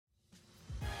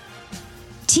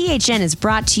THN is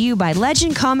brought to you by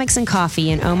Legend Comics and Coffee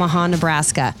in Omaha,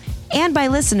 Nebraska, and by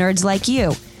listeners like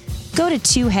you. Go to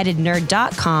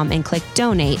twoheadednerd.com and click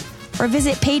donate, or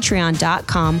visit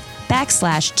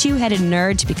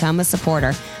patreon.com/twoheadednerd to become a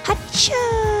supporter.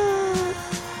 Hacha!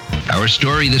 Our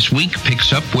story this week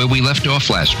picks up where we left off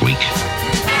last week.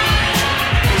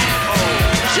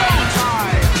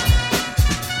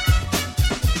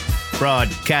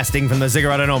 Broadcasting from the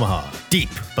Ziggurat in Omaha, deep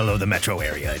below the metro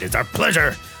area, it is our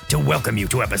pleasure to welcome you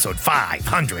to episode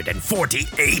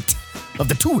 548 of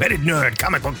the Two-Headed Nerd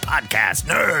comic book podcast,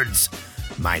 Nerds.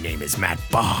 My name is Matt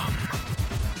Baum.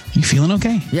 You feeling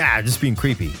okay? Yeah, just being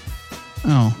creepy.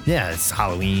 Oh. Yeah, it's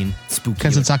Halloween, spooky.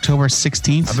 Because it's October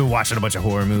 16th? I've been watching a bunch of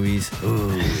horror movies.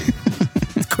 Ooh.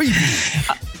 It's creepy.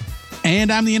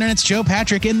 And I'm the Internet's Joe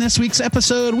Patrick. In this week's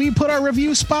episode, we put our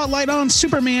review spotlight on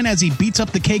Superman as he beats up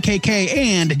the KKK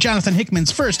and Jonathan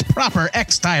Hickman's first proper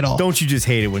X title. Don't you just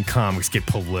hate it when comics get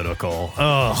political?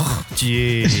 Oh,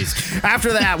 jeez.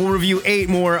 After that, we'll review 8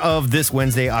 more of this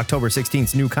Wednesday, October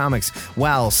 16th's new comics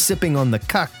while sipping on the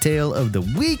cocktail of the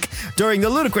week during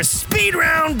the ludicrous speed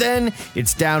round. Then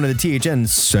it's down to the THN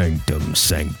Sanctum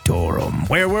Sanctorum,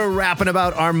 where we're rapping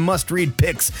about our must-read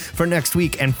picks for next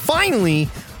week. And finally,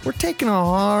 we're taking a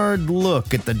hard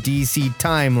look at the DC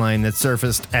timeline that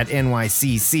surfaced at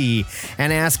NYCC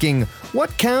and asking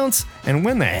what counts and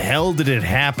when the hell did it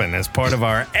happen as part of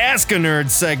our Ask a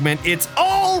Nerd segment. It's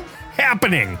all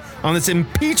happening on this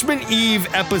Impeachment Eve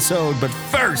episode. But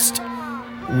first,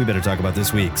 we better talk about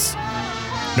this week's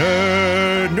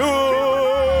Nerd News.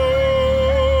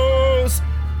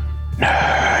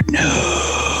 Nerd News.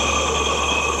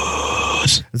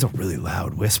 It's a really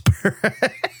loud whisper.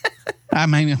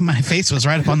 My face was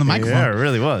right up on the microphone. Yeah, it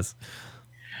really was.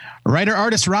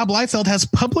 Writer-artist Rob Liefeld has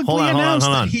publicly announced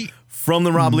that he... From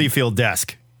the Rob Liefeld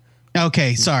desk.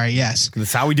 Okay, sorry, yes.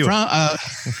 That's how we do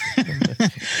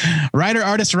it.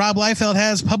 Writer-artist Rob Liefeld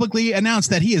has publicly announced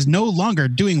that he is no longer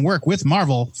doing work with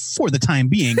Marvel for the time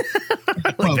being.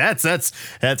 Like that's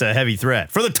a heavy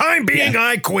threat. For the time being, yeah.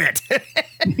 I quit.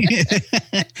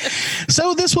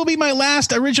 So this will be my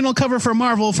last original cover for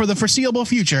Marvel for the foreseeable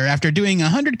future. After doing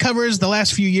 100 covers the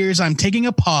last few years, I'm taking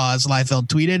a pause, Liefeld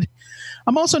tweeted.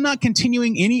 I'm also not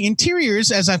continuing any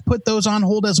interiors as I've put those on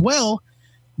hold as well.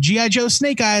 G.I. Joe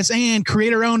Snake Eyes and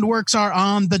creator-owned works are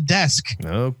on the desk.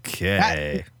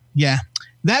 Okay.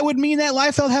 That would mean that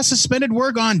Liefeld has suspended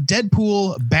work on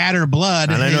Deadpool Bad or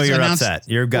Blood. And I know you're upset.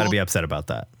 You've got to be upset about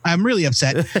that. I'm really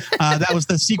upset. That was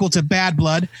the sequel to Bad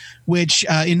Blood, which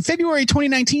in February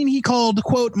 2019, he called,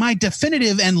 quote, my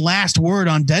definitive and last word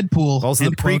on Deadpool. Also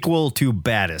the prequel to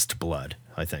Baddest Blood,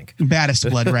 I think. Baddest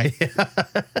Blood, right.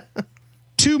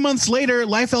 2 months later,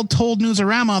 Liefeld told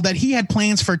Newsarama that he had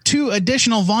plans for 2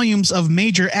 additional volumes of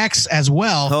Major X as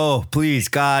well. Oh, please,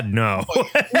 God, no.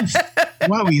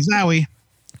 Wowie zowie.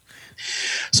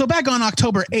 So back on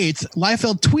October 8th,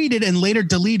 Liefeld tweeted and later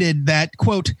deleted that,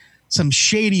 quote, some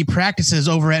shady practices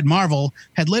over at Marvel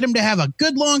had led him to have a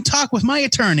good long talk with my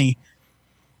attorney.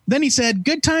 Then he said,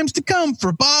 good times to come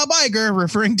for Bob Iger,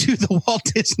 referring to the Walt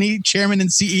Disney chairman and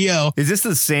CEO. Is this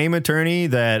the same attorney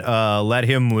that let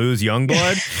him lose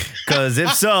Youngblood? Because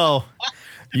if so,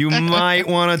 you might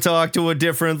want to talk to a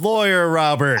different lawyer,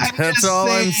 Robert. That's all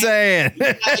I'm saying.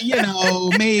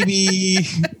 Maybe...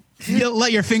 You'll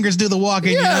let your fingers do the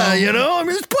walking. Yeah, I mean,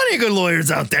 there's plenty of good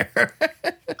lawyers out there.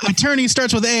 Attorney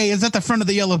starts with A. Is at the front of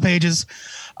the yellow pages.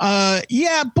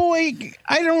 Yeah, boy,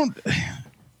 I don't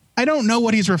know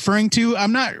what he's referring to.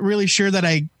 I'm not really sure that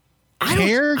I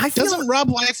care. Doesn't Rob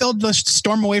Liefeld just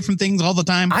storm away from things all the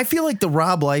time? I feel like the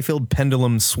Rob Liefeld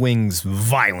pendulum swings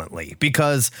violently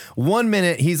because one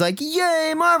minute he's like,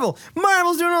 yay, Marvel.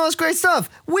 Marvel's doing all this great stuff.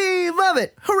 We love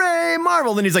it. Hooray,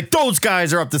 Marvel. Then he's like, those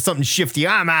guys are up to something shifty.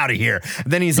 I'm out of here.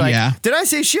 Then he's like, Did I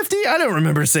say shifty? I don't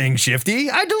remember saying shifty.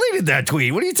 I deleted that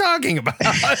tweet. What are you talking about?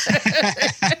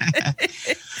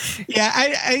 Yeah,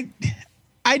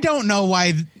 I don't know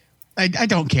why... I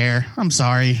don't care. I'm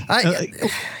sorry.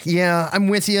 I'm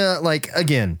with you. Like,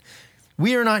 again,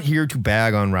 we are not here to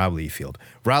bag on Rob Liefeld.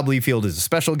 Rob Liefeld is a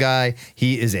special guy.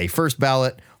 He is a first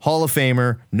ballot Hall of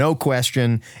Famer, no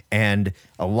question. And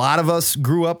a lot of us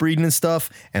grew up reading his stuff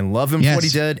and love him for what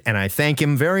he did. And I thank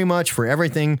him very much for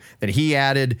everything that he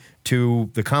added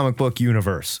to the comic book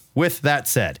universe. With that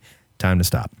said, time to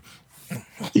stop.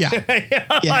 Yeah.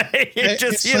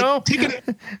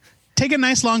 Take a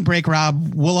nice long break,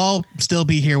 Rob. We'll all still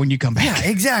be here when you come back. Yeah,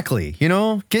 exactly.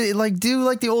 Do like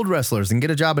the old wrestlers and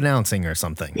get a job announcing or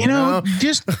something. You know?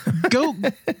 Just go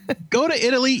to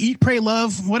Italy, eat, pray,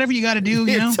 love, whatever you got to do.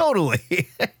 You know? Totally.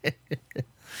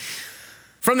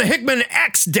 From the Hickman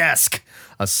X desk,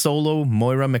 a solo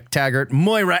Moira McTaggart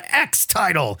Moira X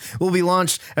title will be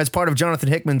launched as part of Jonathan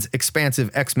Hickman's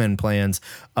expansive X-Men plans.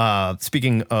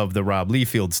 Speaking of the Rob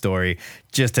Liefeld story,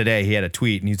 just today he had a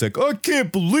tweet and he's like, I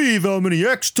can't believe how many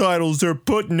X titles they're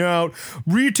putting out.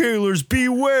 Retailers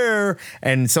beware.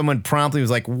 And someone promptly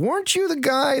was like, weren't you the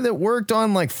guy that worked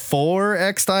on like 4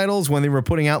 X titles when they were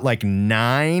putting out like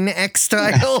 9 X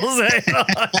titles?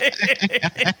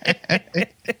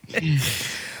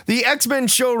 The X-Men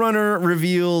showrunner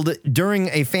revealed during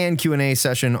a fan Q&A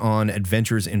session on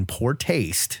Adventures in Poor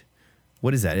Taste.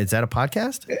 What is that? Is that a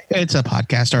podcast? It's a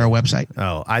podcast or a website.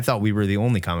 Oh, I thought we were the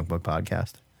only comic book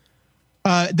podcast.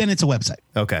 Then it's a website.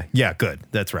 Okay. Yeah, good.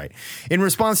 That's right. In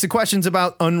response to questions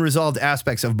about unresolved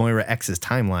aspects of Moira X's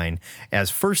timeline, as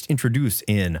first introduced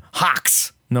in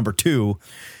Hawks #2,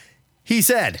 he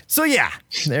said, so yeah,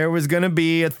 there was going to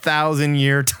be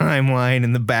 1,000-year timeline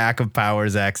in the back of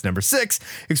Powers X #6,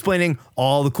 explaining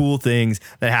all the cool things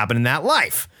that happened in that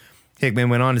life. Hickman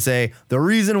went on to say, the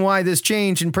reason why this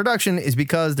changed in production is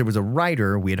because there was a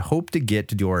writer we had hoped to get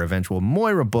to do our eventual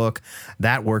Moira book.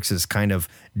 That works as kind of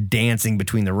dancing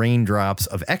between the raindrops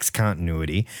of X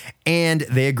continuity, and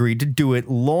they agreed to do it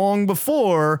long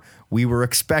before we were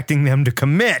expecting them to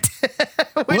commit.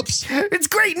 Which, it's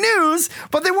great news,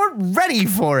 but they weren't ready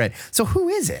for it. So who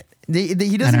is it?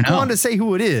 He doesn't go on to say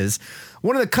who it is.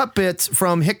 One of the cut bits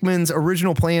from Hickman's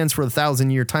original plans for the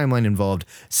 1,000-year timeline involved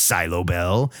Silo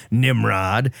Bell,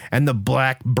 Nimrod, and the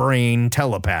Black Brain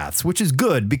telepaths, which is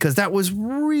good because that was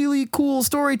really cool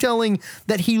storytelling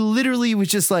that he literally was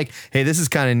just like, hey, this is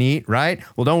kind of neat, right?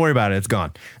 Well, don't worry about it. It's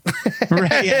gone.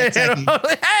 Right. Yeah, exactly.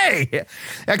 Hey,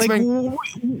 X-Men.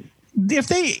 If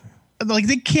they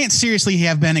can't seriously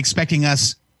have been expecting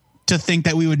us to think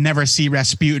that we would never see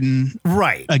Rasputin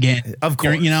again. Of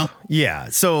course. You know? Yeah.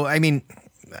 So, I mean,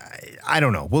 I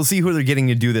don't know. We'll see who they're getting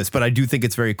to do this, but I do think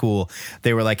it's very cool.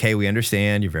 They were like, hey, we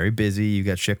understand. You're very busy. You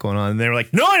got shit going on. And they were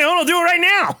like, no, I don't. I'll do it right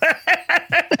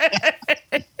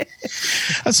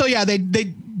now. So, yeah,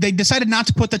 they decided not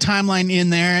to put the timeline in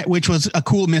there, which was a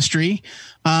cool mystery.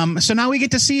 So now we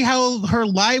get to see how her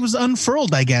lives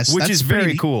unfurled, I guess. Which is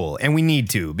very cool. And we need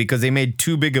to, because they made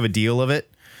too big of a deal of it.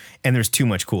 And there's too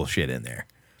much cool shit in there.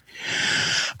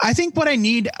 I think what I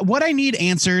need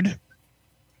answered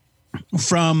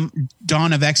from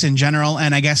Dawn of X in general,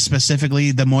 and I guess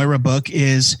specifically the Moira book,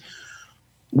 is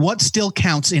what still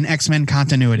counts in X-Men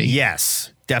continuity.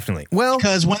 Yes, definitely. Well,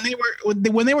 because when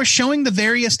they were showing the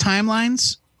various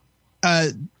timelines,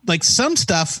 like some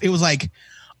stuff, it was like,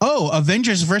 oh,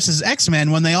 Avengers versus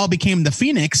X-Men when they all became the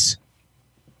Phoenix.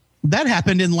 That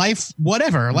happened in life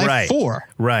 4.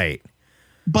 Right.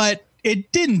 But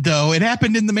it didn't, though. It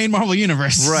happened in the main Marvel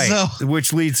universe. Right. So.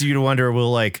 Which leads you to wonder,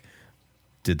 well, like,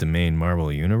 did the main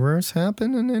Marvel universe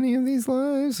happen in any of these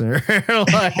lives? Or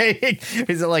like,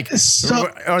 is it like,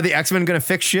 are the X-Men going to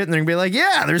fix shit? And they're going to be like,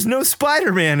 yeah, there's no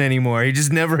Spider-Man anymore. He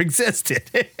just never existed.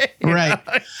 Right.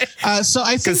 So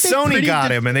I think because Sony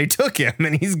got him and they took him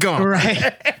and he's gone.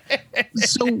 Right.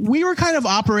 So we were kind of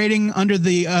operating under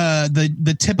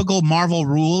the typical Marvel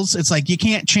rules. It's like you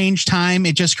can't change time.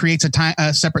 It just creates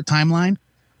a separate timeline.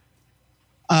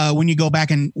 When you go back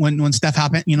and when stuff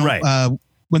happened, right.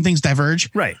 When things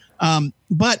diverge. Right.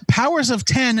 But Powers of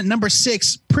 10,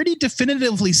 #6, pretty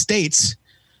definitively states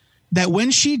that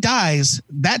when she dies,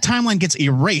 that timeline gets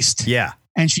erased. Yeah.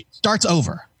 And she starts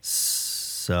over.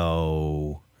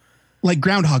 So. Like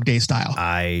Groundhog Day style.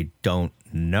 I don't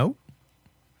know.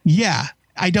 Yeah.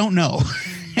 I don't know.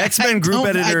 X-Men group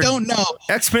editor. I don't know.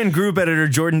 X-Men group editor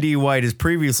Jordan D. White has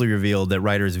previously revealed that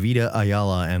writers Vita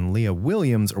Ayala and Leah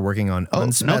Williams are working on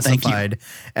unspecified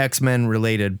X-Men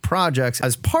related projects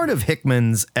as part of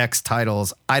Hickman's X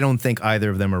titles. I don't think either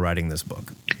of them are writing this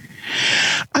book.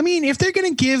 I mean, if they're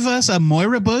going to give us a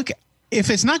Moira book, if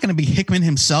it's not going to be Hickman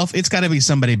himself, it's got to be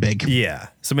somebody big. Yeah,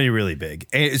 somebody really big.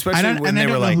 Especially when they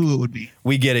were like, who it would be.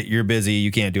 We get it, you're busy, you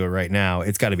can't do it right now.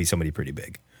 It's got to be somebody pretty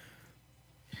big.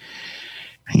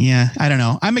 Yeah, I don't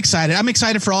know. I'm excited. I'm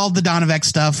excited for all the Dawn of X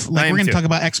stuff. Like we're going to talk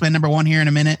about X-Men #1 here in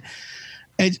a minute.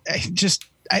 I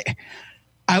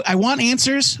want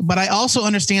answers, but I also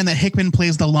understand that Hickman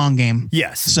plays the long game.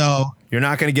 Yes. So you're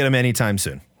not going to get them anytime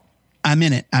soon. I'm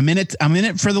in it. I'm in it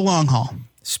for the long haul.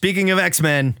 Speaking of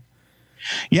X-Men.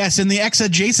 Yes, in the X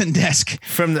adjacent desk.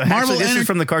 From the Marvel. This is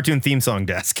from the cartoon theme song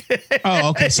desk.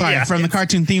 Oh, okay. Sorry. Yeah, from the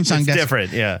cartoon theme song desk.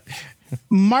 Different. Yeah.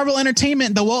 Marvel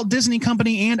Entertainment, the Walt Disney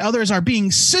Company, and others are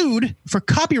being sued for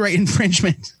copyright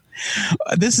infringement.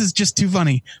 This is just too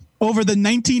funny. Over the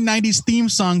 1990s theme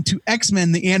song to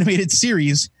X-Men, the animated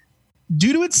series,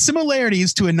 due to its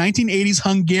similarities to a 1980s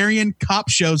Hungarian cop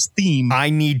show's theme. I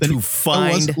need to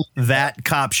find that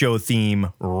cop show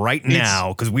theme right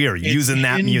now because we are using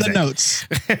that music. In the notes.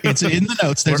 It's in the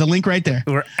notes. There's a link right there.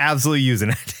 We're absolutely using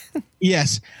it.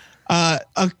 Yes.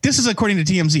 This is according to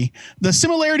TMZ. The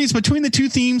similarities between the two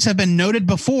themes have been noted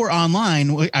before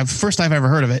online. First I've ever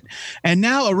heard of it. And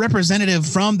now a representative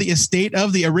from the estate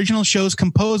of the original show's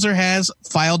composer has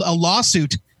filed a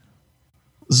lawsuit.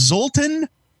 Zoltan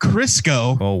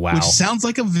Crisco, oh, wow. which sounds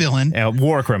like a villain.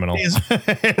 War criminal. He's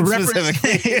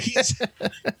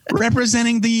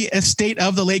representing the estate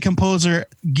of the late composer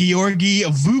Georgy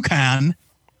Vukan.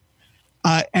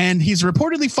 And he's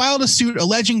reportedly filed a suit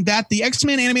alleging that the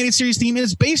X-Men animated series theme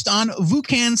is based on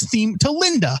Vukan's theme to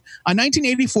Linda, a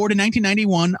 1984 to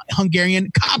 1991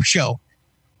 Hungarian cop show.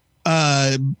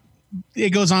 It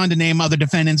goes on to name other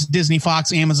defendants, Disney,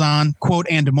 Fox, Amazon, quote,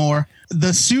 and more.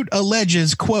 The suit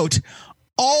alleges, quote,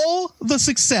 all the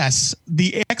success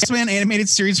the X-Men animated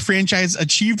series franchise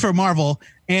achieved for Marvel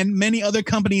and many other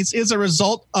companies is a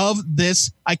result of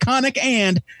this iconic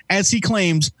and, as he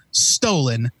claims,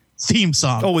 stolen theme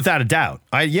song. Oh, without a doubt.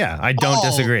 I don't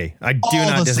disagree. I do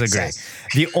not disagree. Success.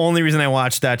 The only reason I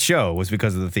watched that show was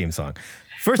because of the theme song.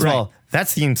 First of all, that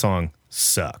theme song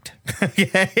sucked.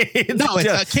 It's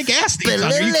a kick-ass theme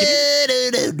song. Are you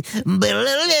kidding?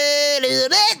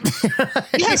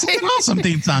 Yes, it's an awesome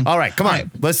theme song. All right, come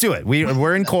on. Let's do it.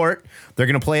 We're in court. They're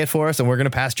going to play it for us, and we're going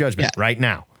to pass judgment right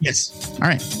now. Yes. All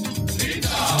right.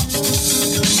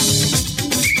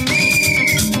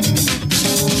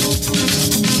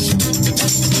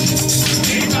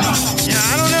 Yeah,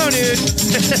 I don't know, dude.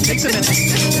 Takes a minute.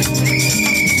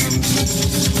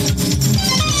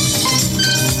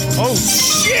 Oh,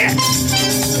 shit.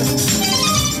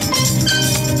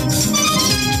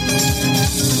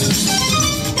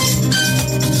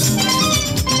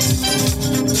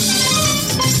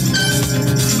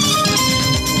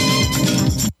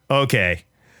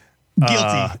 Guilty.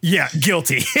 Okay. Yeah,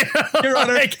 guilty. Your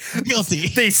Honor, guilty.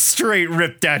 They straight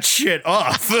ripped that shit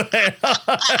off.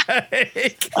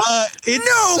 It's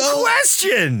no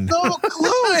question. So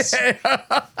close.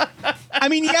 I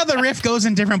mean, yeah, the riff goes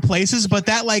in different places, but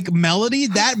that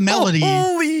melody.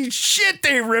 Holy shit,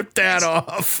 they ripped that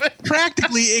off.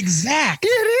 Practically exact. It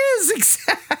is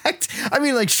exact. I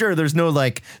mean, sure, there's no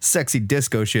sexy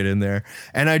disco shit in there.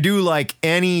 And I do like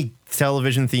any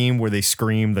television theme where they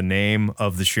scream the name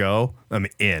of the show. I'm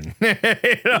in.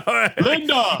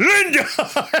 Linda.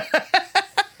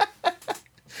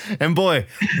 And boy,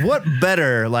 what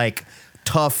better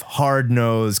tough,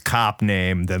 hard-nosed cop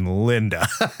name than Linda.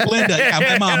 Linda, yeah,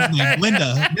 my mom's name,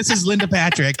 Linda. This is Linda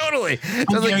Patrick. Totally.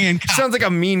 Sounds like a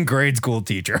mean grade school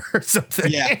teacher or something.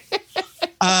 Yeah.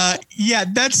 Yeah,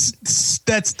 that's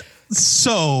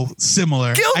so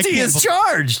similar. Guilty is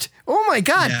charged. Oh my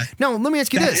God. Yeah. Now, let me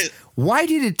ask you this. Why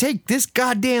did it take this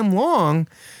goddamn long?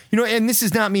 And this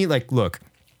is not me. Look,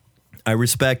 I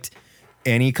respect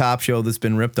any cop show that's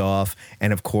been ripped off.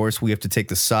 And of course, we have to take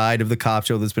the side of the cop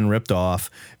show that's been ripped off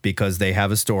because they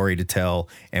have a story to tell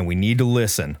and we need to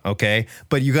listen. Okay.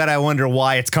 But you got to wonder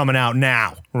why it's coming out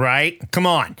now, right? Come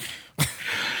on.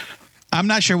 I'm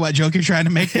not sure what joke you're trying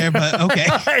to make there, but okay.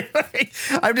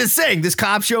 I'm just saying this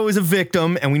cop show is a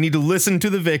victim and we need to listen to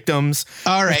the victims.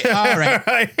 All right.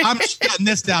 I'm shutting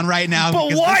this down right now.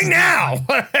 But why now?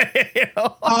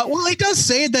 Well, it does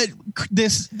say that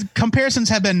this comparisons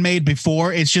have been made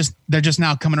before. It's just they're just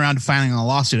now coming around to filing a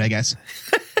lawsuit, I guess.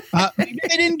 They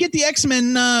didn't get the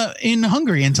X-Men in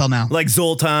Hungary until now.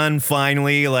 Zoltan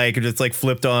finally just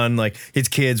flipped on his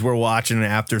kids were watching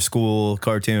after school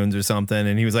cartoons or something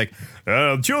and he was like,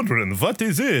 children, what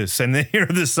is this? And they hear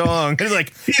the song. It's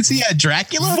like, is he a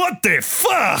Dracula? What the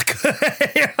fuck?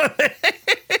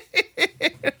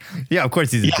 Yeah, of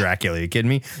course he's a Dracula. Are you kidding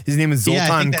me? His name is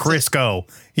Zoltan Crisco.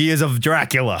 He is of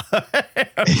Dracula.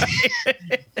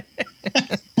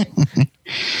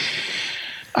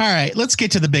 All right, let's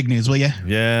get to the big news, will you?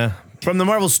 Yeah. From the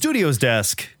Marvel Studios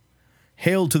desk,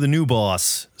 hail to the new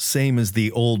boss, same as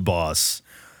the old boss.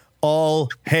 All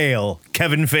hail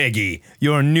Kevin Feige,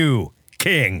 your new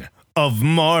king of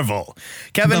Marvel.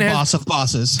 Boss of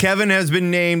bosses. Kevin has been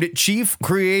named Chief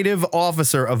Creative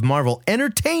Officer of Marvel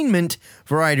Entertainment,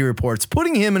 Variety reports,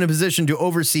 putting him in a position to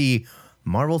oversee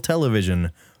Marvel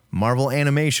Television, Marvel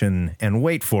Animation, and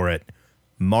wait for it,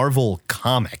 Marvel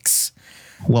Comics.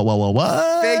 What?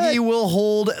 Feige will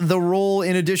hold the role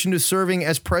in addition to serving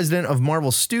as president of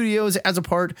Marvel Studios as a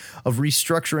part of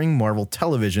restructuring Marvel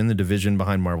Television, the division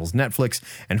behind Marvel's Netflix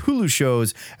and Hulu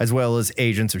shows, as well as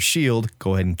Agents of S.H.I.E.L.D.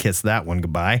 Go ahead and kiss that one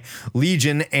goodbye.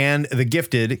 Legion and The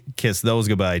Gifted, kiss those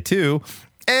goodbye too.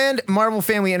 And Marvel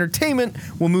Family Entertainment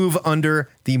will move under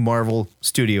the Marvel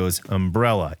Studios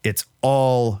umbrella. It's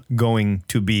all going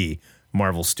to be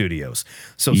Marvel Studios.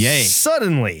 So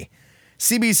suddenly,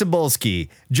 CB Cebulski,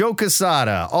 Joe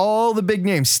Quesada, all the big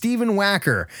names, Stephen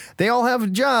Wacker, they all have a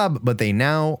job, but they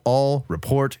now all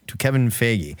report to Kevin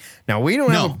Feige. Now, we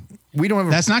don't have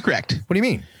That's not correct. What do you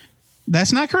mean?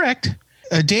 That's not correct.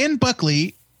 Dan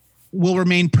Buckley will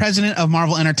remain president of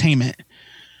Marvel Entertainment,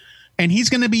 and he's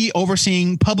going to be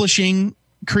overseeing publishing,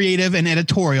 creative, and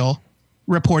editorial,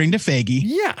 reporting to Feige.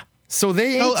 Yeah. So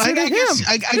they ain't I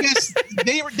guess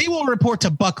they will report to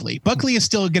Buckley. Buckley is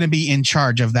still going to be in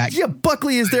charge of that. Yeah,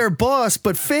 Buckley is their boss,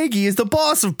 but Feige is the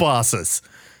boss of bosses.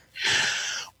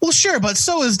 Well, sure, but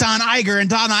so is Don Iger, and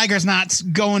Don Iger's not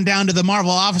going down to the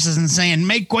Marvel offices and saying,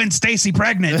 make Gwen Stacy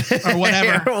pregnant or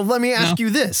whatever. Well, let me ask you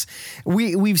this.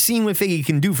 We've seen what Feige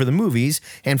can do for the movies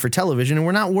and for television, and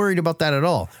we're not worried about that at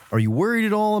all. Are you worried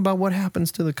at all about what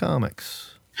happens to the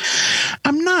comics?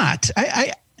 I'm not.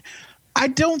 I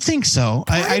don't think so.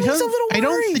 I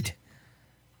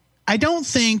don't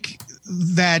think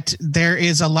that there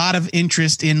is a lot of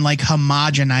interest in like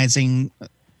homogenizing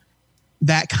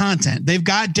that content. They've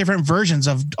got different versions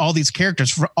of all these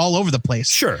characters for all over the place.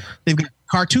 Sure. They've got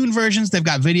cartoon versions. They've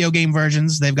got video game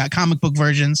versions. They've got comic book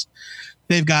versions.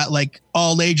 They've got like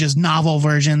all ages novel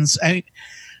versions. I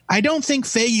don't think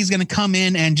Feige's going to come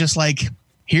in and just like,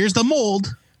 here's the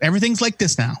mold. Everything's like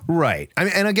this now. Right. I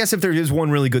mean, and I guess if there is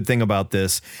one really good thing about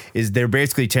this is they're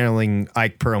basically telling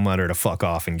Ike Perlmutter to fuck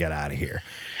off and get out of here.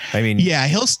 I mean, yeah,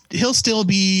 he'll still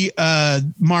be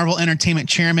Marvel Entertainment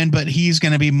chairman, but he's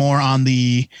going to be more on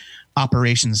the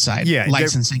operations side. Yeah,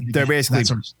 licensing. They're basically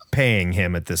paying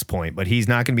him at this point, but he's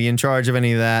not going to be in charge of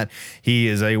any of that. He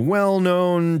is a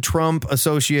well-known Trump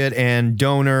associate and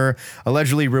donor,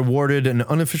 allegedly rewarded an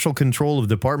unofficial control of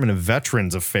Department of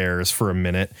Veterans Affairs for a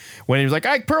minute when he was like,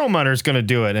 Ike Perlmutter's going to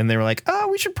do it. And they were like, oh,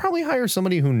 we should probably hire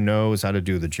somebody who knows how to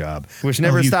do the job, which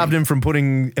never stopped him from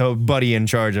putting a buddy in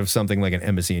charge of something like an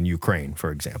embassy in Ukraine,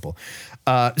 for example.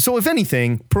 So if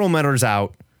anything, Perlmutter's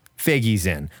out. Feige's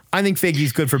in. I think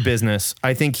Feige's good for business.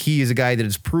 I think he is a guy that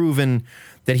has proven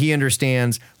that he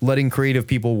understands letting creative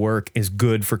people work is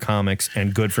good for comics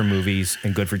and good for movies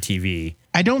and good for TV.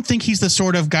 I don't think he's the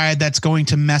sort of guy that's going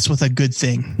to mess with a good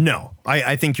thing. No,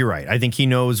 I think you're right. I think he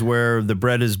knows where the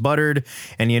bread is buttered,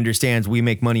 and he understands we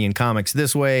make money in comics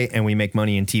this way and we make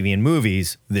money in TV and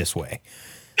movies this way.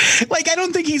 Like, I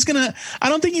don't think he's gonna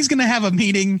have a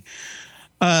meeting.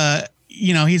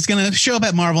 He's going to show up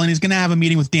at Marvel and he's going to have a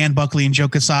meeting with Dan Buckley and Joe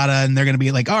Quesada, and they're going to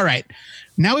be like, all right,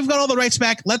 now we've got all the rights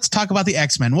back. Let's talk about the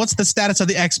X-Men. What's the status of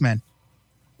the X-Men?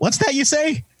 What's that you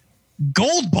say?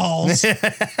 Gold balls?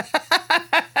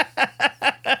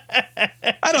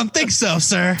 I don't think so,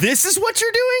 sir. This is what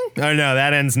you're doing? Oh, no,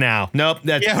 that ends now. Nope.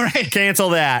 Cancel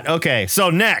that. Okay, so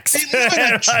next.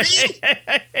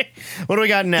 What do we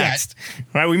got next? Yeah.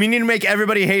 All right, we need to make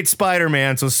everybody hate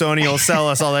Spider-Man so Sony will sell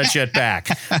us all that shit back.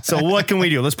 So what can we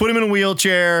do? Let's put him in a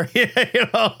wheelchair.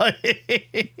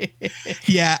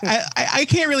 Yeah, I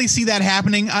can't really see that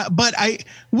happening, but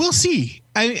we'll see.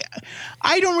 I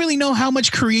don't really know how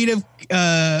much creative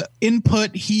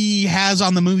input he has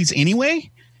on the movies anyway.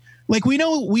 Like, we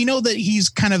know that he's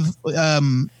kind of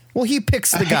he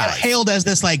picks the guy hailed as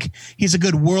this, like, he's a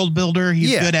good world builder.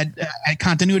 He's good at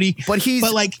continuity, but he's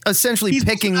essentially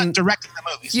picking, not directing the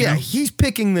movies. Yeah, he's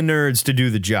picking the nerds to do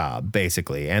the job,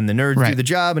 basically, and the nerds do the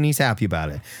job, and he's happy about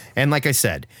it. And like I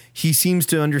said, he seems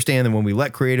to understand that when we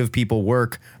let creative people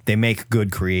work, they make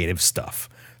good creative stuff.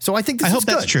 So I think I hope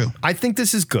that's true. I think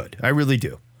this is good. I really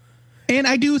do. And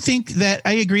I do think that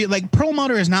I agree. Like,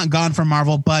 Perlmutter is not gone from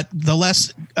Marvel, but the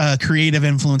less creative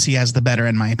influence he has, the better,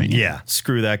 in my opinion. Yeah,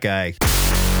 screw that guy.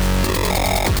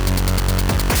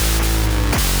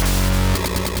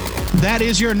 That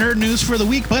is your nerd news for the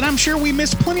week, but I'm sure we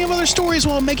missed plenty of other stories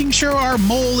while making sure our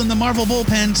mole in the Marvel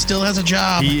bullpen still has a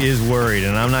job. He is worried,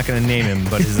 and I'm not going to name him,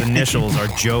 but his initials are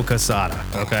Joe Quesada,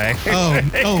 okay? Oh,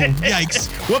 yikes.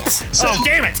 Whoops.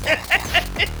 Damn it.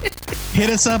 Hit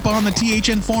us up on the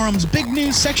THN Forums Big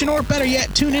News section, or better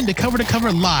yet, tune in to Cover to Cover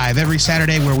Live every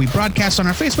Saturday, where we broadcast on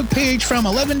our Facebook page from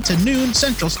 11 to noon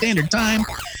Central Standard Time.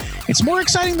 It's more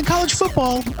exciting than college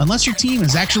football, unless your team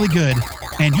is actually good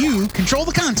and you control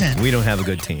the content. We don't have a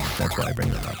good team. That's why I bring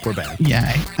that up. We're bad.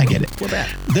 Yeah, I get it. We're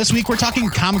bad. This week, we're talking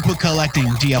comic book collecting.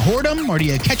 Do you hoard them, or do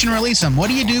you catch and release them? What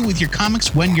do you do with your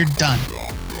comics when you're done?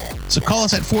 So call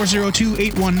us at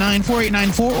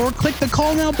 402-819-4894 or click the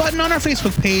Call Now button on our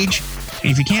Facebook page. And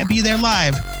if you can't be there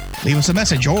live, leave us a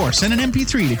message or send an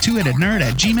MP3 to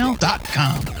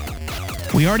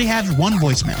twoheadednerd@gmail.com. We already have one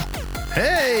voicemail.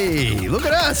 Hey, look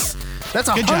at us. That's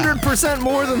Good job. 100%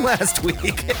 more than last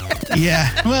week. Yeah.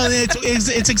 Well,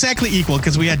 it's exactly equal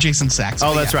because we had Jason Sachs.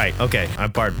 Oh, that's right. Okay.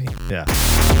 Pardon me. Yeah.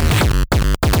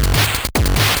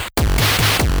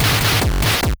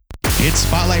 It's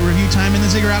Spotlight Review time in the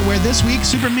Ziggurat, where this week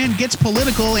Superman gets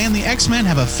political and the X-Men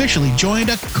have officially joined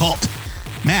a cult.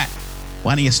 Matt,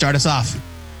 why don't you start us off?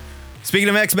 Speaking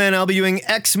of X-Men, I'll be doing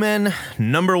X-Men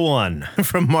 #1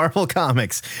 from Marvel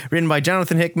Comics, written by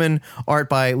Jonathan Hickman, art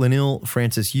by Leinil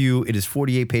Francis Yu. It is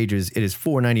 48 pages. It is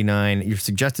 $4.99. Your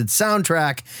suggested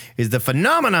soundtrack is the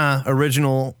Phenomena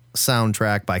original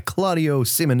soundtrack by Claudio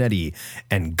Simonetti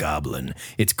and Goblin.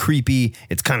 It's creepy,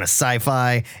 it's kind of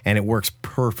sci-fi, and it works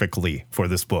perfectly for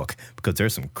this book because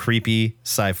there's some creepy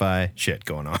sci-fi shit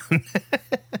going on.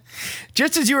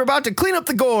 Just as you were about to clean up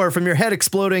the gore from your head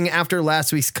exploding after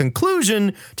last week's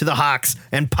conclusion to the Hawks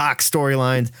and Pox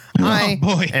storylines, I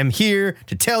am here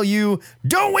to tell you,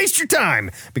 don't waste your time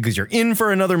because you're in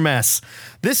for another mess.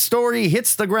 This story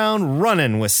hits the ground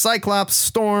running with Cyclops,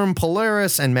 Storm,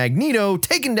 Polaris, and Magneto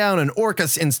taking down an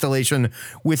Orcus installation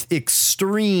with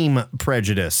extreme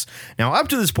prejudice. Now, up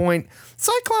to this point,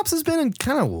 Cyclops has been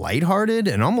kind of lighthearted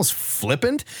and almost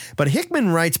flippant, but Hickman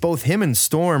writes both him and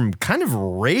Storm kind of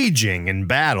raging in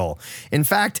battle. In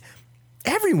fact,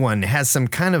 everyone has some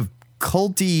kind of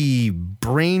culty,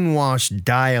 brainwashed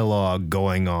dialogue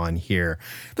going on here.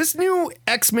 This new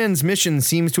X-Men's mission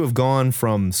seems to have gone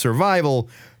from survival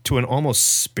to an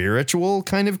almost spiritual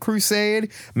kind of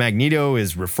crusade. Magneto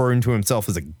is referring to himself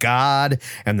as a god,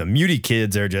 and the Muty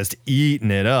kids are just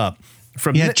eating it up.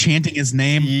 Chanting his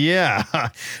name. Yeah.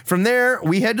 From there,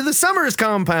 we head to the Summers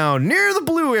compound near the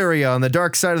blue area on the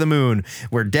dark side of the moon,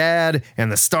 where Dad and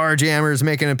the Starjammers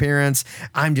make an appearance.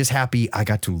 I'm just happy I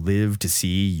got to live to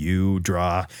see you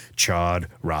draw Chad,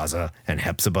 Raza, and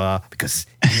Hepzibah because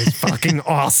he is fucking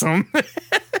awesome.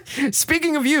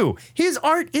 Speaking of you, his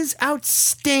art is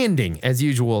outstanding as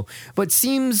usual, but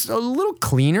seems a little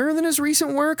cleaner than his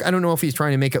recent work. I don't know if he's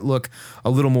trying to make it look a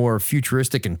little more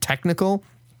futuristic and technical.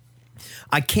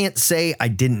 I can't say I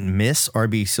didn't miss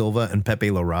RB Silva and Pepe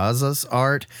Larraza's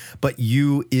art, but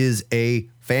you is a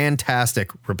fantastic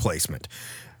replacement.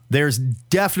 There's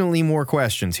definitely more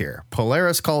questions here.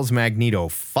 Polaris calls Magneto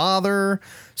father.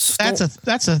 That's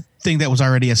a thing that was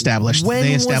already established.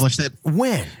 They established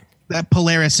that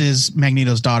Polaris is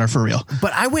Magneto's daughter for real.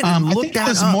 But I went and looked that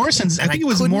up. I think it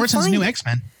was Morrison's new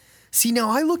X-Men. See, now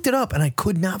I looked it up and I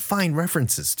could not find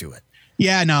references to it.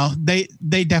 Yeah, no, they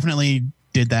definitely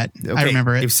did that. Okay. I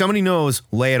remember it. If somebody knows,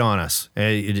 lay it on us.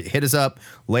 Hit us up.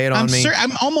 Lay it on me.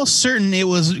 I'm almost certain it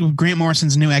was Grant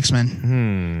Morrison's new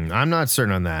X-Men. I'm not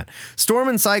certain on that. Storm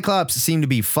and Cyclops seem to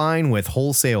be fine with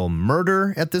wholesale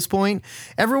murder at this point.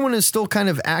 Everyone is still kind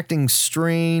of acting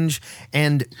strange.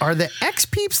 And are the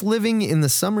X-Peeps living in the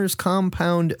Summers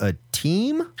compound a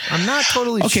team? I'm not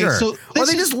totally sure. So or are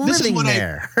they just living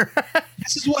there?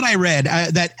 This is what I read.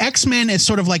 That X-Men is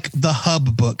sort of like the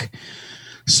hub book.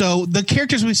 So the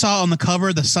characters we saw on the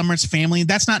cover, the Summers family,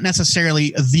 that's not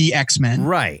necessarily the X-Men.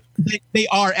 Right. They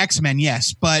are X-Men,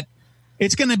 yes, but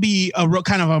it's going to be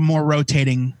kind of a more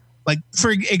rotating, like, for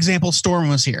example, Storm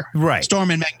was here. Right. Storm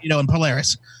and Magneto and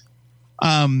Polaris.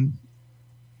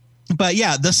 But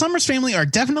yeah, the Summers family are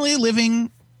definitely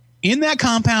living in that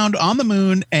compound on the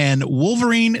moon, and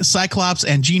Wolverine, Cyclops,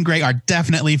 and Jean Grey are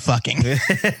definitely fucking.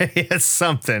 It's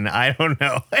something. I don't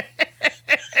know.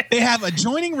 They have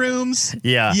adjoining rooms.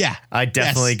 Yeah. I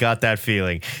definitely got that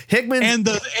feeling. Hickman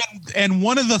and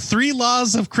one of the 3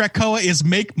 laws of Krakoa is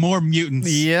make more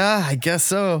mutants. Yeah, I guess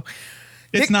so.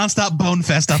 It's nonstop bone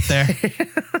fest up there.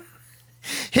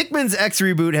 Hickman's X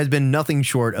reboot has been nothing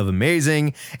short of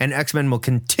amazing, and X-Men will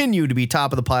continue to be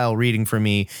top of the pile reading for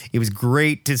me. It was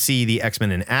great to see the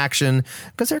X-Men in action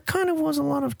because there kind of was a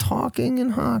lot of talking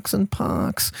in Hawks and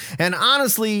Pox. And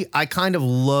honestly, I kind of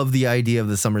love the idea of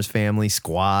the Summers family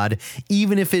squad,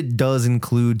 even if it does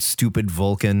include stupid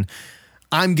Vulcan.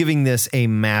 I'm giving this a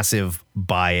massive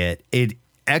buy it.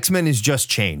 X-Men is just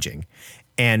changing.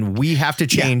 And we have to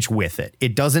change with it.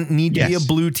 It doesn't need to be a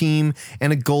blue team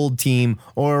and a gold team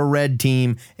or a red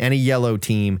team and a yellow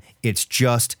team. It's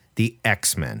just the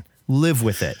X-Men. Live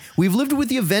with it. We've lived with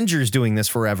the Avengers doing this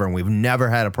forever, and we've never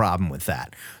had a problem with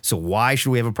that. So why should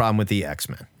we have a problem with the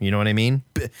X-Men? You know what I mean?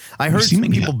 I heard some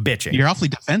people bitching. You're awfully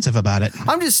defensive about it.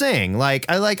 I'm just saying,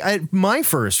 my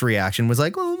first reaction was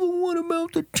like, oh, but what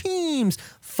about the teams?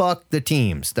 Fuck the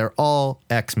teams. They're all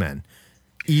X-Men.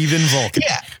 Even Vulcan,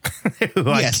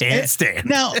 who I can't stand.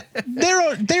 Now,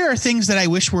 there are things that I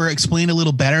wish were explained a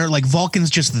little better. Like Vulcan's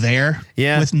just there,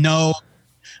 with no.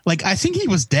 Like I think he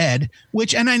was dead,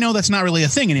 and I know that's not really a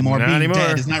thing anymore. Being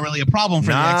dead is not really a problem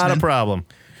for the X-Men. Not a problem.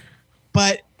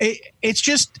 but it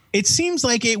seems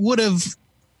like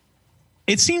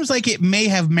it may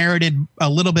have merited a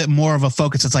little bit more of a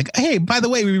focus. It's like, hey, by the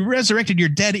way, we resurrected your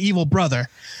dead evil brother,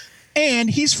 and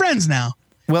he's friends now.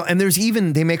 Well, and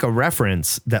they make a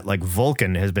reference that like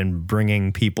Vulcan has been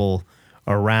bringing people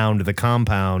around the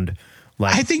compound.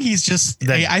 Like, I think he's just,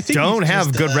 don't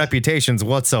have good reputations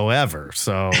whatsoever.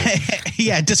 So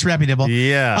yeah, disreputable.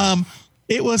 Yeah.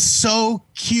 It was so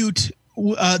cute.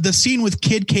 The scene with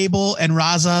Kid Cable and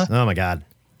Raza. Oh my God.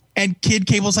 And Kid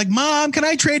Cable's like, Mom, can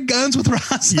I trade guns with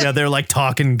Raza? Yeah, they're like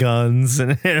talking guns,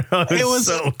 and it was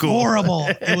so cool. Horrible.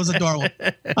 It was adorable.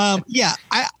 Yeah,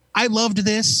 I loved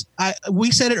this.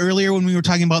 We said it earlier when we were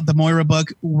talking about the Moira book.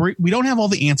 We don't have all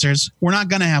the answers. We're not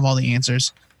going to have all the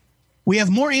answers. We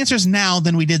have more answers now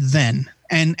than we did then.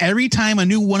 And every time a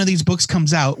new one of these books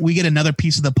comes out, we get another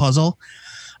piece of the puzzle.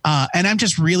 And I'm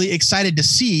just really excited to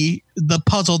see the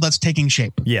puzzle that's taking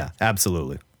shape. Yeah,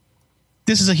 absolutely.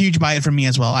 This is a huge buy it for me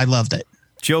as well. I loved it.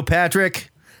 Joe Patrick,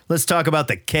 let's talk about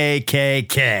the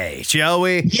KKK, shall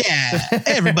we? Yeah,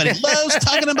 everybody loves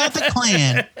talking about the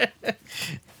Klan.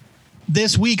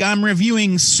 This week, I'm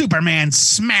reviewing Superman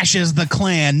Smashes the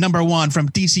Klan, #1 from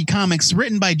DC Comics,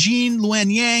 written by Gene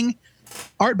Luen Yang,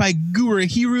 art by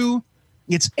Gurihiru.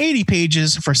 It's 80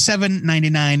 pages for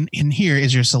 $7.99, and here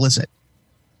is your solicit.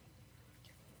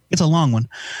 It's a long one.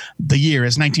 The year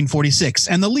is 1946,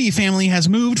 and the Lee family has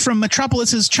moved from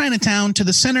Metropolis's Chinatown to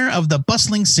the center of the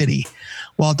bustling city.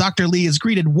 While Dr. Lee is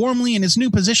greeted warmly in his new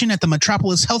position at the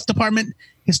Metropolis Health Department,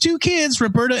 his two kids,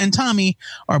 Roberta and Tommy,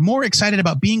 are more excited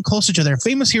about being closer to their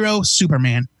famous hero,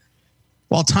 Superman.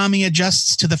 While Tommy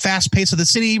adjusts to the fast pace of the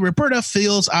city, Roberta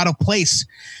feels out of place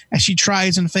as she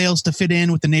tries and fails to fit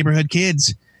in with the neighborhood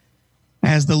kids.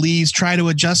 As the Lees try to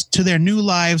adjust to their new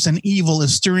lives, and evil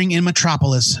is stirring in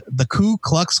Metropolis, the Ku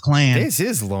Klux Klan. This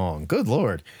is long. Good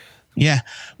Lord. Yeah.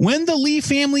 When the Lee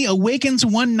family awakens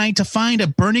one night to find a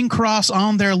burning cross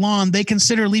on their lawn, they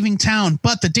consider leaving town,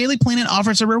 but the Daily Planet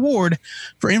offers a reward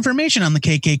for information on the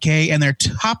KKK, and their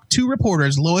top two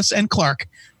reporters, Lois and Clark,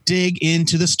 dig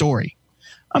into the story.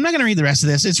 I'm not going to read the rest of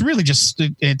this. It's really just,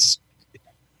 it's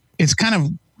kind of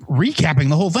recapping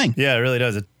the whole thing. Yeah, it really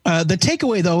does. The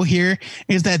takeaway, though, here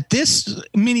is that this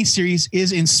miniseries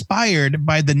is inspired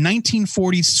by the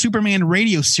 1940s Superman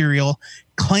radio serial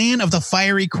Clan of the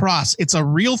Fiery Cross. It's a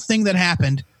real thing that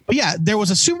happened. But yeah, there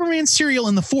was a Superman serial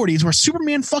in the 40s where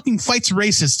Superman fucking fights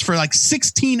racists for like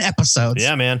 16 episodes.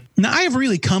 Yeah, man. Now, I have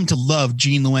really come to love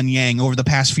Gene Luen Yang over the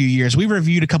past few years. We've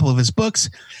reviewed a couple of his books.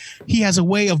 He has a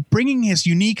way of bringing his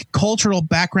unique cultural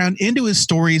background into his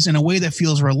stories in a way that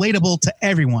feels relatable to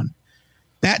everyone.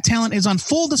 That talent is on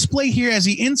full display here as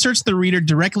he inserts the reader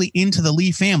directly into the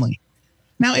Lee family.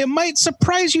 Now, it might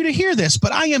surprise you to hear this,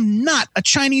 but I am not a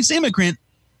Chinese immigrant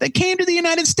that came to the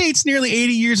United States nearly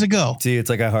 80 years ago. See,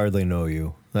 it's like I hardly know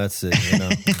you. That's it, you know.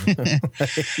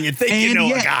 You think you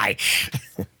know a guy.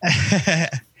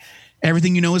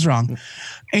 Everything you know is wrong.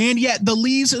 And yet the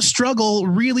Lee's struggle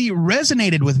really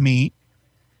resonated with me.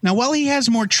 Now, while he has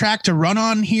more track to run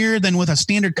on here than with a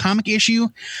standard comic issue,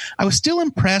 I was still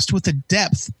impressed with the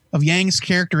depth of Yang's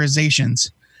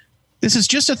characterizations. This is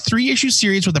just a 3-issue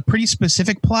series with a pretty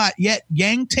specific plot, yet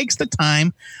Yang takes the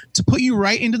time to put you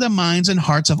right into the minds and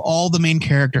hearts of all the main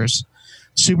characters.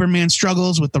 Superman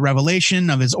struggles with the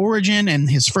revelation of his origin and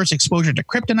his first exposure to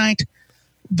kryptonite.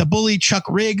 The bully Chuck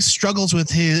Riggs struggles with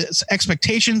his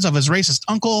expectations of his racist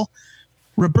uncle.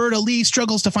 Roberta Lee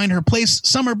struggles to find her place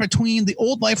somewhere between the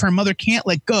old life her mother can't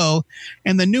let go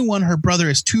and the new one her brother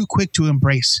is too quick to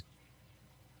embrace.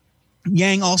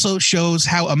 Yang also shows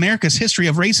how America's history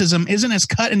of racism isn't as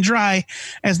cut and dry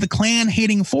as the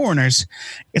Klan-hating foreigners.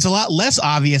 It's a lot less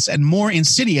obvious and more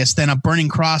insidious than a burning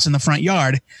cross in the front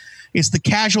yard. It's the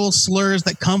casual slurs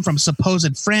that come from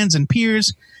supposed friends and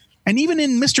peers, and even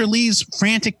in Mr. Lee's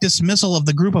frantic dismissal of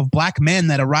the group of black men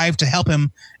that arrived to help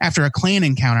him after a Klan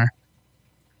encounter.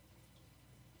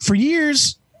 For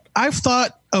years, I've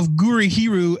thought of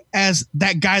Gurihiru as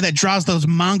that guy that draws those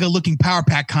manga-looking Power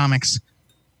Pack comics.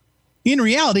 In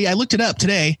reality, I looked it up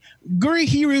today.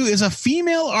 Gurihiru is a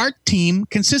female art team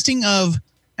consisting of,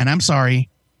 and I'm sorry,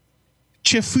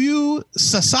 Chifu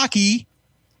Sasaki,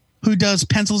 who does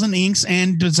pencils and inks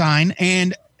and design,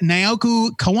 and Naoku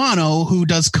Kawano, who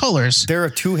does colors. They're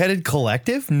a two-headed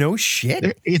collective? No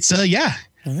shit. It's yeah.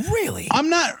 Really? I'm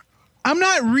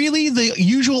not really the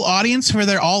usual audience for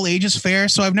their all ages fare,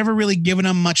 so I've never really given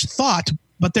them much thought,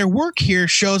 but their work here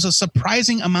shows a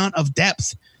surprising amount of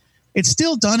depth. It's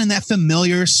still done in that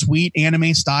familiar, sweet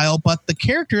anime style, but the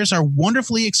characters are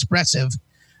wonderfully expressive.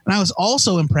 And I was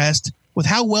also impressed with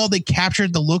how well they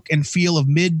captured the look and feel of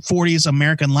mid-40s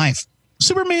American life.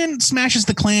 Superman Smashes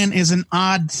the Klan is an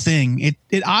odd thing. It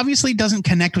obviously doesn't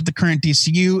connect with the current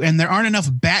DCU, and there aren't enough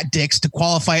bat dicks to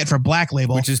qualify it for Black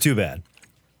Label. Which is too bad.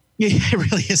 Yeah,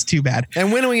 it really is too bad.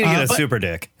 And when are we going to get a super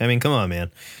dick? I mean, come on,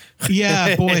 man.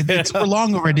 Yeah, boy, we're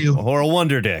long overdue. Or a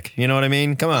wonder dick. You know what I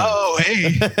mean? Come on. Oh,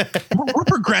 hey. We're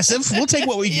progressive. We'll take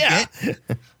what we can get.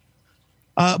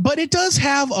 But it does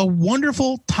have a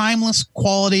wonderful, timeless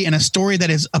quality and a story that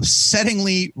is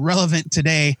upsettingly relevant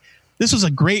today. This was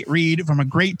a great read from a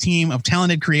great team of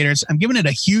talented creators. I'm giving it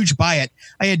a huge buy it.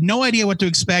 I had no idea what to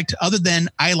expect other than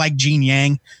I like Gene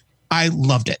Yang. I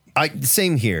loved it.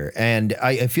 Same here. And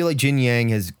I feel like Jin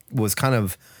Yang was kind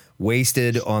of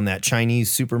wasted on that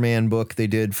Chinese Superman book they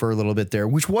did for a little bit there,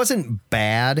 which wasn't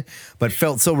bad, but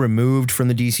felt so removed from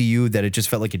the DCU that it just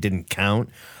felt like it didn't count.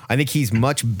 I think he's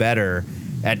much better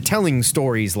at telling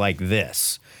stories like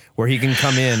this, where he can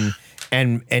come in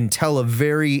and tell a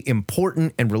very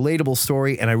important and relatable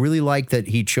story. And I really like that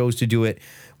he chose to do it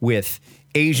with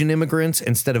Asian immigrants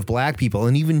instead of black people,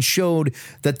 and even showed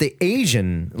that the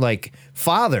Asian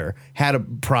father had a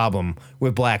problem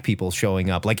with black people showing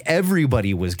up. Like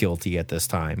everybody was guilty at this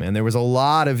time, and there was a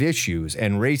lot of issues,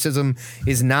 and racism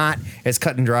is not as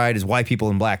cut and dried as white people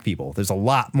and black people. There's a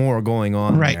lot more going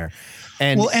on there.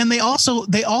 And they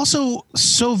also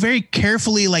so very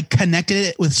carefully connected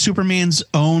it with Superman's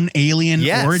own alien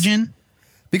origin.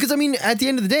 Because I mean, at the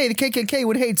end of the day, the KKK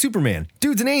would hate Superman.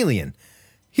 Dude's an alien.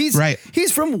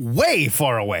 He's from way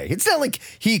far away. It's not like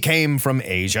he came from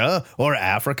Asia or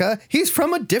Africa. He's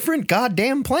from a different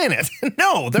goddamn planet.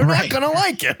 No, they're not going to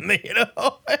like him, you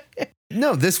know?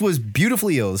 No, this was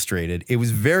beautifully illustrated. It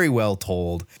was very well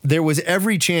told. There was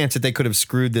every chance that they could have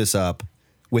screwed this up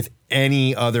with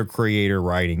any other creator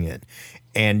writing it.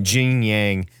 And Jin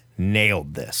Yang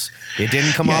nailed this. It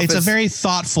didn't come off it's a very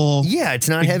thoughtful. Yeah, it's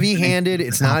not heavy-handed.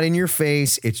 It's not in your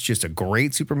face. It's just a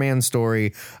great Superman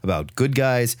story about good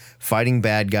guys fighting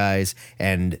bad guys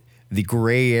and the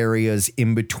gray areas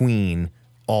in between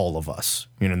all of us,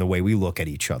 the way we look at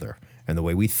each other and the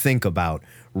way we think about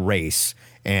race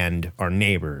and our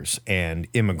neighbors and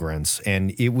immigrants.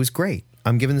 And it was great.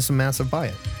 I'm giving this a massive buy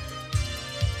it.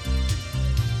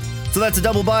 So that's a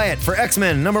double buy it for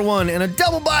X-Men #1 and a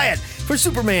double buy it for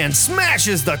Superman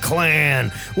Smashes the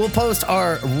Klan. We'll post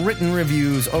our written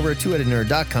reviews over at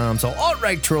twoheadednerd.com so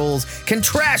alt-right trolls can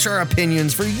trash our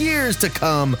opinions for years to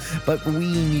come. But we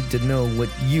need to know what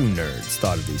you nerds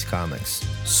thought of these comics.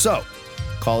 So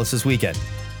call us this weekend.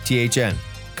 THN,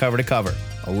 cover to cover,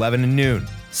 11 to noon,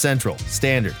 Central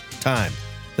Standard Time.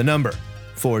 The number,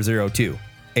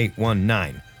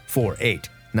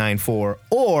 402-819-4894,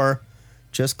 or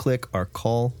just click our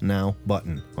Call Now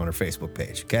button on our Facebook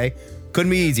page, okay? Couldn't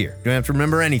be easier. You don't have to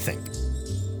remember anything.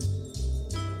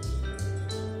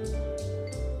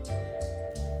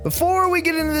 Before we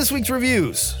get into this week's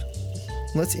reviews,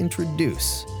 let's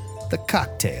introduce the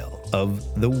cocktail of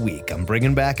the week. I'm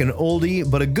bringing back an oldie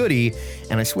but a goodie,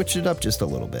 and I switched it up just a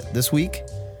little bit. This week,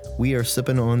 we are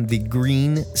sipping on the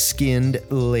Green-Skinned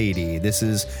Lady. This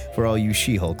is for all you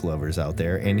She-Hulk lovers out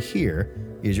there, and here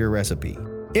is your recipe.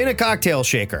 In a cocktail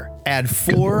shaker, add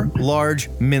 4 large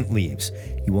mint leaves.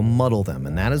 You will muddle them,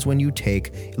 and that is when you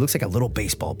take, it looks like a little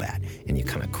baseball bat, and you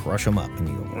kind of crush them up, and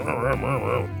you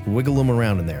wiggle them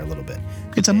around in there a little bit.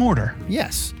 It's a mortar.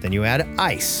 Yes. Then you add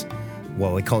ice.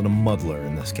 Well, we call it a muddler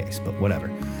in this case, but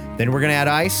whatever. Then we're going to add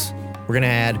ice. We're going to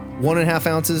add 1.5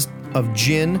 ounces of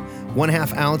gin,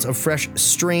 1/2 ounce of fresh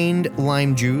strained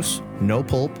lime juice. No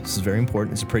pulp. This is very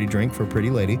important. It's a pretty drink for a pretty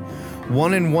lady.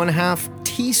 1 1/2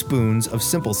 teaspoons of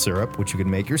simple syrup, which you can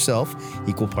make yourself.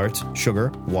 Equal parts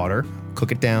sugar, water.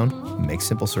 Cook it down. Make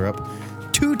simple syrup.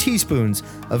 2 teaspoons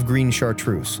of green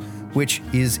chartreuse, which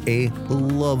is a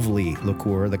lovely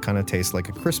liqueur that kind of tastes like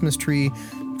a Christmas tree,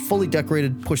 fully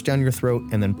decorated, pushed down your throat,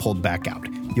 and then pulled back out.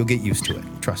 You'll get used to it.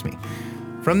 Trust me.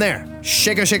 From there,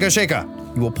 shaker, shaker, shaker.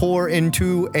 You will pour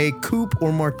into a coupe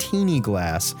or martini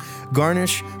glass.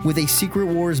 Garnish with a Secret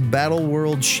Wars Battle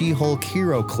World She-Hulk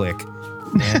hero click.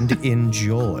 And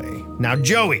enjoy. Now,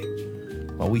 Joey,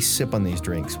 while we sip on these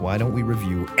drinks, why don't we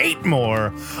review 8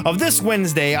 more of this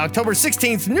Wednesday, October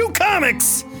 16th, new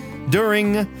comics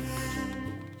during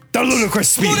the Ludicrous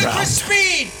Speed Round. Ludicrous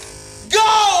Speed!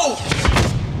 Go!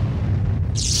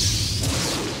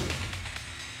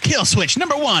 Kill Switch,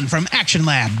 number 1 from Action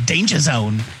Lab, Danger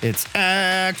Zone. It's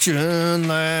Action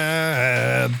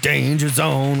Lab, Danger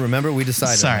Zone. Remember, we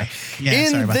decided. Sorry. Yeah,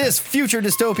 In sorry about this future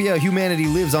dystopia, humanity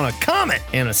lives on a comet,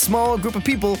 and a small group of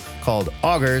people called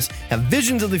augurs have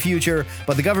visions of the future,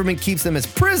 but the government keeps them as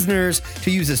prisoners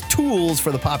to use as tools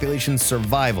for the population's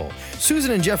survival.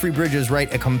 Susan and Jeffrey Bridges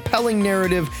write a compelling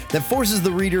narrative that forces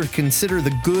the reader to consider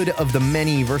the good of the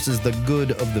many versus the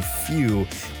good of the few,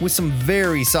 with some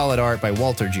very solid art by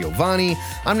Walter Giovanni.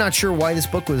 I'm not sure why this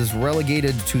book was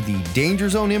relegated to the Danger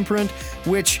Zone imprint,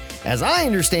 which, as I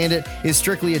understand it, is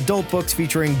strictly adult books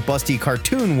featuring busty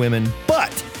cartoon women,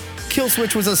 but Kill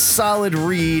Switch was a solid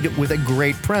read with a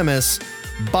great premise.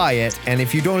 Buy it. And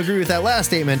if you don't agree with that last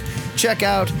statement, check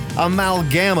out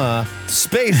Amalgama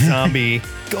Space Zombie.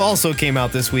 Also came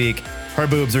out this week. Her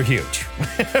boobs are huge.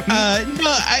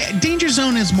 Danger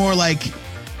Zone is more like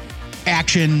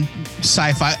action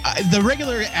sci-fi. The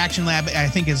regular Action Lab, I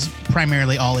think, is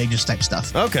primarily all ages type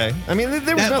stuff. Okay. I mean,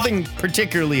 there was nothing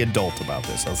particularly adult about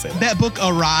this, I'll say that. That book,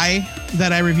 Awry,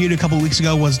 that I reviewed a couple weeks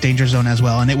ago was Danger Zone as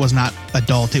well, and it was not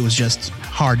adult. It was just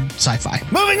hard sci-fi.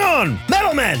 Moving on.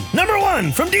 Metal Men, number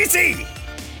 1 from DC.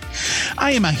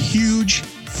 I am a huge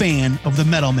fan of the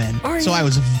Metal Men, so I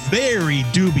was very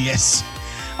dubious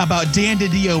about Dan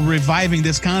DiDio reviving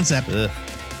this concept. Ugh.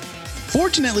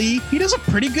 Fortunately, he does a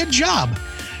pretty good job.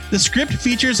 The script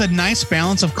features a nice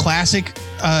balance of classic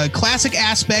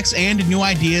aspects and new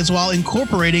ideas while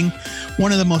incorporating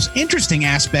one of the most interesting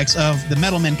aspects of the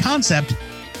Metal Men concept,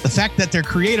 the fact that their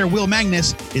creator, Will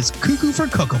Magnus, is cuckoo for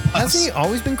Cocoa Puffs. Hasn't he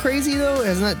always been crazy, though?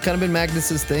 Hasn't that kind of been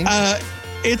Magnus's thing?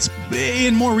 It's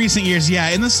in more recent years, yeah.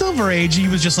 In the Silver Age, he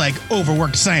was just like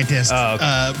overworked scientist. Oh,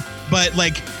 okay. But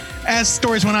like as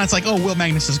stories went on, it's like, oh, Will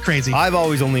Magnus is crazy. I've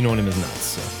always only known him as nuts.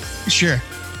 So. Sure.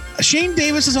 Shane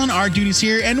Davis is on art duties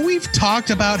here, and we've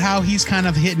talked about how he's kind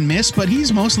of hit and miss, but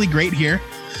he's mostly great here.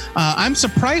 I'm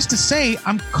surprised to say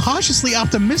I'm cautiously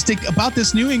optimistic about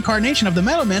this new incarnation of the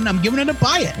Metal Men. I'm giving it a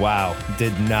buy it. Wow.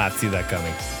 Did not see that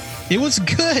coming. It was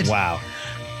good. Wow.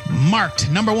 Marked,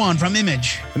 number 1 from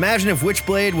Image. Imagine if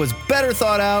Witchblade was better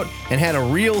thought out and had a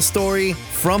real story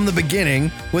from the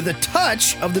beginning with a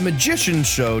touch of the Magician's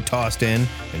Show tossed in,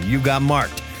 and you got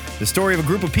Marked. The story of a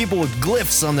group of people with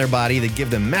glyphs on their body that give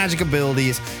them magic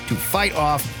abilities to fight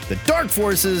off the dark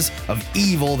forces of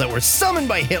evil that were summoned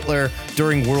by Hitler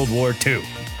during World War II.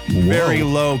 Very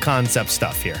low concept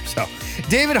stuff here. So,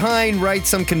 David Hine writes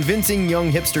some convincing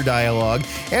young hipster dialogue,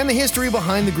 and the history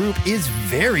behind the group is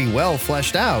very well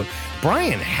fleshed out.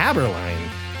 Brian Haberlein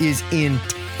is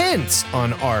intense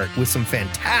on art with some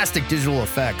fantastic digital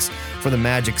effects for the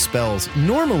magic spells.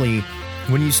 Normally,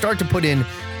 when you start to put in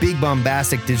big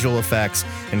bombastic digital effects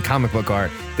and comic book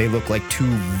art, they look like two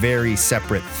very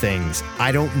separate things.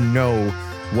 I don't know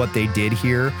what they did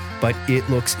here, but it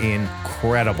looks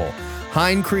incredible.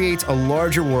 Hine creates a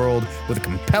larger world with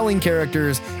compelling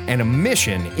characters and a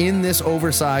mission in this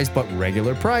oversized but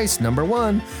regular price. Number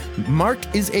 1,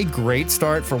 Marked is a great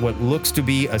start for what looks to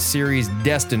be a series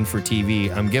destined for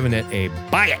TV. I'm giving it a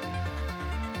buy it.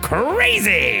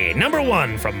 Crazy! Number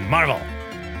 1 from Marvel.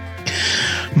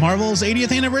 Marvel's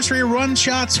 80th anniversary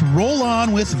run-shots roll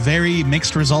on with very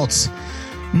mixed results.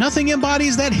 Nothing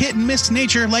embodies that hit-and-miss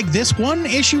nature like this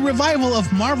one-issue revival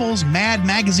of Marvel's Mad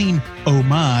Magazine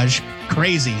homage,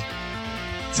 Crazy.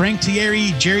 Frank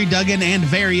Thierry, Jerry Duggan, and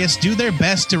Various do their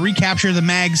best to recapture the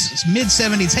mag's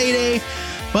mid-70s heyday,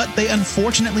 but they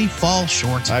unfortunately fall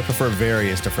short. I prefer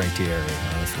Various to Frank Thierry,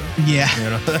 honestly. Yeah. You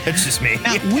know, that's just me.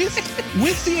 Now,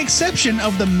 with the exception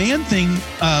of the Man-Thing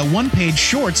one-page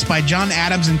shorts by John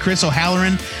Adams and Chris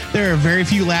O'Halloran, there are very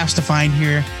few laughs to find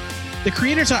here. The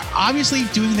creators are obviously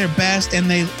doing their best, and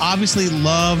they obviously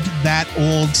loved that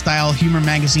old-style humor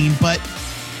magazine, but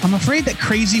I'm afraid that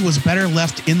Crazy was better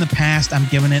left in the past. I'm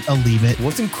giving it a leave it.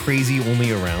 Wasn't Crazy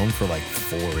only around for like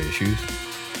 4 issues?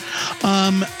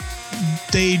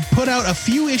 They put out a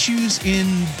few issues in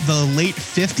the late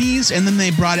 50s, and then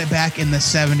they brought it back in the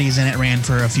 70s, and it ran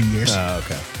for a few years. Oh,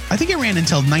 okay. I think it ran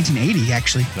until 1980,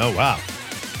 actually. Oh, wow.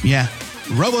 Yeah.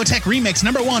 Robotech Remix,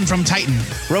 number 1 from Titan.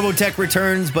 Robotech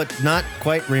returns, but not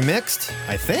quite remixed,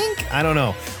 I think? I don't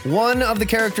know. One of the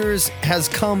characters has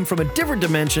come from a different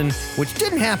dimension, which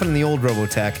didn't happen in the old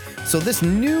Robotech, so this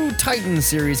new Titan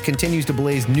series continues to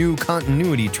blaze new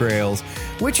continuity trails,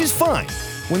 which is fine.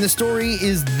 when the story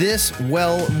is this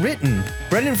well written.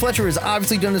 Brendan Fletcher has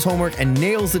obviously done his homework and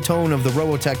nails the tone of the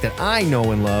Robotech that I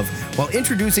know and love while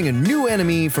introducing a new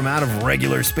enemy from out of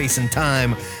regular space and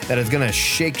time that is going to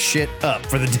shake shit up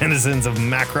for the denizens of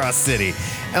Macross City.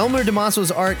 Elmer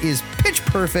DeMasso's art is pitch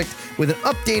perfect with an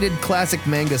updated classic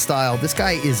manga style. This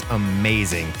guy is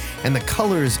amazing, and the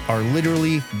colors are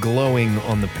literally glowing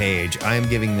on the page. I am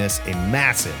giving this a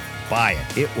massive buy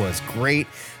it. It was great,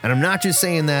 and I'm not just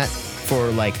saying that for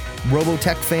like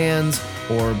Robotech fans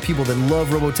or people that love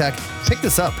Robotech. Pick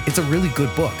this up. It's a really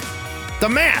good book. The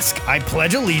Mask. I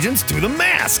pledge allegiance to The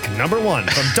Mask. #1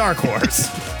 from Dark Horse.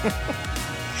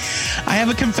 I have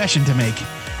a confession to make.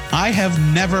 I have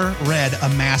never read a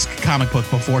Mask comic book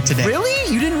before today.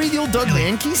 Really? You didn't read the old Doug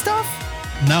Mankey stuff?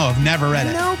 No, I've never read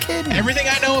it. No kidding. Everything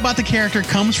I know about the character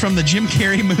comes from the Jim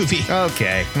Carrey movie.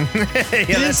 Okay.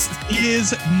 This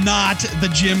is not the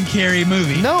Jim Carrey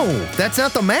movie. No, that's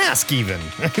not The Mask even.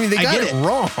 I mean, they got it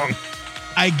wrong.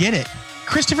 I get it.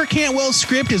 Christopher Cantwell's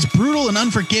script is brutal and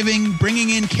unforgiving,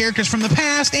 bringing in characters from the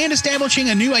past and establishing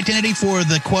a new identity for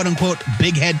the quote-unquote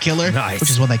big head killer,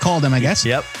 which is what they called him, I guess.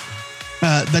 Yep.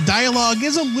 The dialogue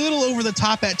is a little over the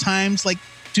top at times. Like,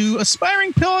 do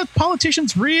aspiring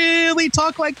politicians really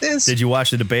talk like this? Did you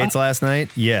watch the debates last night?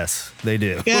 Yes, they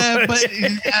do. Yeah,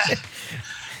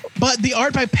 but the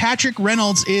art by Patrick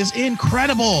Reynolds is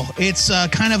incredible. It's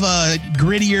kind of a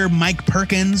grittier Mike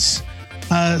Perkins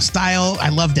style. I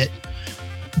loved it.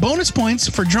 Bonus points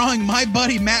for drawing my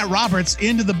buddy Matt Roberts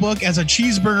into the book as a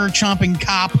cheeseburger chomping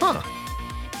cop. Huh.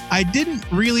 I didn't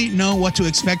really know what to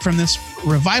expect from this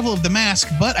revival of The Mask,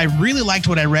 but I really liked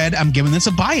what I read. I'm giving this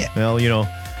a buy it. Well, you know,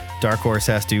 Dark Horse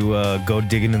has to go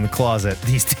digging in the closet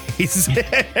these days.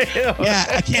 Yeah,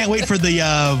 I can't wait for the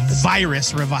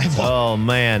virus revival. Oh,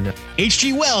 man.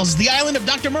 H.G. Wells' The Island of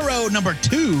Dr. Moreau,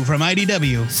 #2 from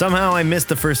IDW. Somehow I missed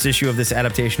the first issue of this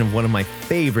adaptation of one of my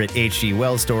favorite H.G.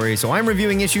 Wells stories, so I'm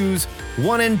reviewing issues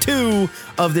 1 and 2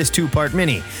 of this 2-part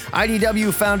mini.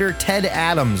 IDW founder Ted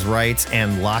Adams writes,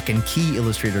 and Lock and Key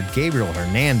illustrator Gabriel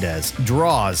Hernandez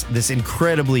draws this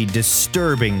incredibly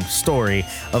disturbing story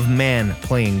of man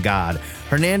playing God.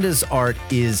 Hernandez's art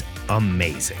is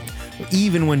amazing,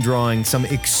 even when drawing some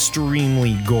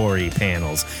extremely gory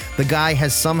panels. The guy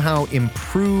has somehow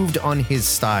improved on his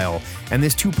style, and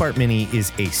this 2-part mini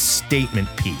is a statement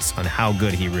piece on how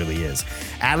good he really is.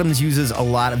 Adams uses a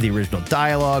lot of the original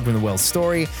dialogue from the Wells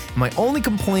story. My only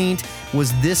complaint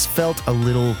was this felt a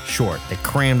little short. They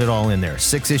crammed it all in there.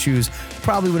 6 issues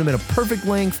probably would have been a perfect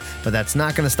length, but that's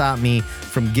not going to stop me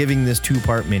from giving this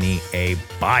 2-part mini a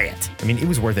buy it. I mean, it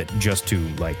was worth it just to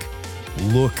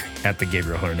look at the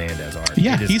Gabriel Hernandez art.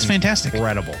 Yeah, he's fantastic.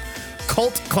 Incredible.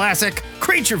 Cult classic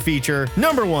creature feature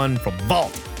 #1 from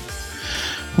Vault.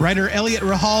 Writer Elliot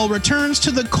Rahal returns to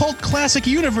the cult classic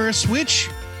universe, which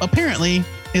apparently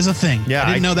is a thing. Yeah,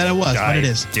 I didn't know that it was, but it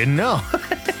is. Didn't know.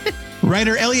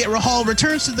 Writer Elliot Rahal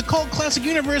returns to the cult classic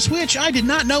universe, which I did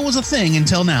not know was a thing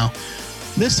until now.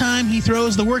 This time, he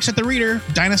throws the works at the reader: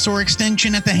 dinosaur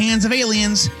extinction at the hands of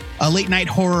aliens, a late-night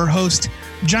horror host,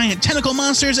 giant tentacle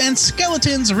monsters, and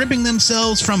skeletons ripping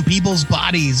themselves from people's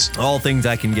bodies. All things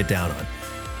I can get down on.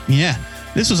 Yeah,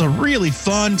 this was a really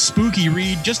fun, spooky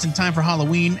read just in time for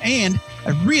Halloween, and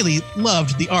I really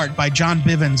loved the art by John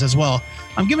Bivens as well.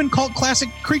 I'm giving cult classic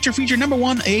creature feature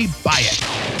 #1 a buy it.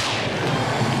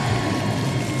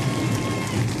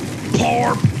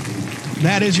 Plorp.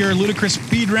 That is your ludicrous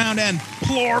speed round, and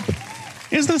plorp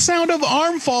is the sound of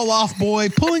arm fall off boy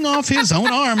pulling off his own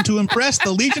arm to impress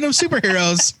the Legion of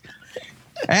Superheroes,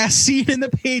 as seen in the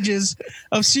pages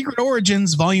of Secret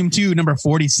Origins Volume 2,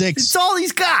 #46. It's all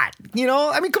he's got. You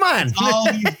know, I mean, come on.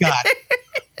 All he's got.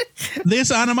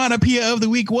 This onomatopoeia of the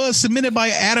week was submitted by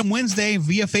Adam Wednesday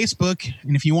via Facebook.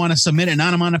 And if you want to submit an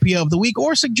onomatopoeia of the week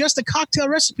or suggest a cocktail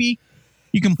recipe,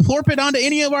 you can plorp it onto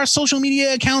any of our social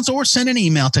media accounts or send an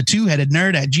email to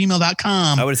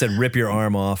twoheadednerd@gmail.com. I would have said rip your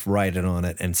arm off, write it on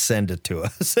it, and send it to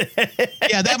us.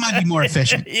 Yeah, that might be more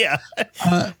efficient. Yeah.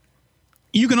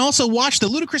 You can also watch the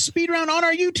Ludicrous Speed Round on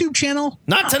our YouTube channel.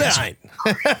 Not tonight.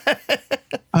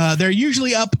 They're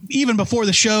usually up even before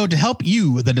the show to help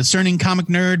you, the discerning comic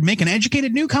nerd, make an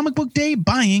educated new comic book day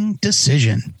buying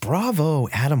decision. Bravo,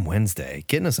 Adam Wednesday,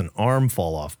 getting us an arm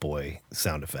fall off boy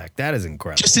sound effect. That is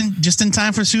incredible. Just in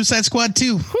time for Suicide Squad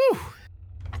 2. Whew.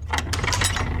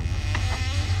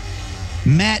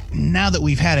 Matt, now that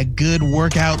we've had a good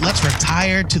workout, let's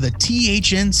retire to the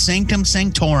THN Sanctum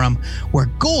Sanctorum, where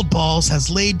Gold Balls has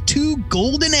laid 2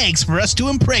 golden eggs for us to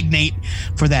impregnate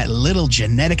for that little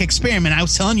genetic experiment I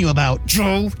was telling you about.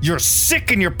 Joe, you're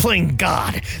sick and you're playing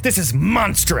God. This is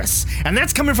monstrous. And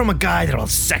that's coming from a guy that'll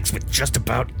have sex with just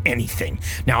about anything.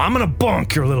 Now, I'm gonna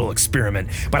bonk your little experiment,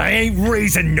 but I ain't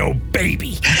raising no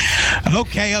baby.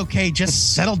 Okay,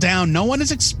 just settle down. No one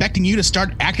is expecting you to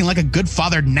start acting like a good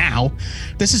father now.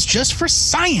 This is just for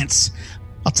science.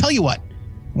 I'll tell you what,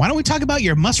 why don't we talk about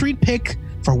your must-read pick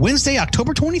for Wednesday,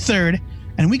 October 23rd,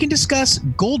 and we can discuss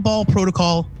Gold Ball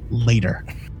Protocol later.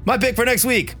 My pick for next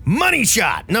week, Money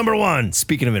Shot, #1.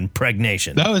 Speaking of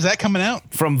impregnation. Oh, is that coming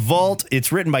out? From Vault.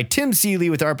 It's written by Tim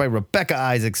Seeley with art by Rebecca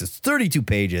Isaacs. It's 32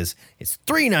 pages. It's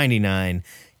 $3.99.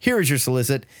 Here is your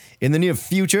solicit. In the near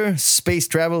future, space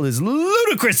travel is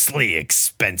ludicrously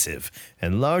expensive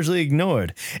and largely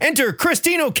ignored. Enter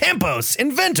Cristino Campos,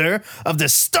 inventor of the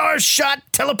Starshot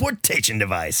teleportation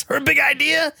device. Her big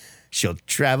idea? She'll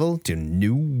travel to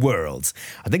new worlds.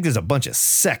 I think there's a bunch of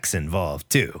sex involved,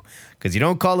 too. Because you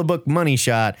don't call the book Money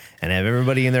Shot and have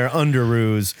everybody in their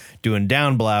underoos doing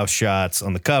down blouse shots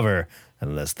on the cover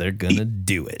unless they're gonna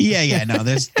do it. Yeah, no,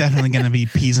 there's definitely gonna be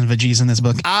peas and veggies in this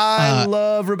book. I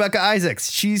love Rebecca Isaacs.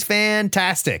 She's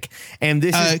fantastic. And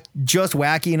this is just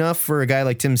wacky enough for a guy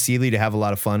like Tim Seeley to have a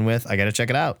lot of fun with. I gotta check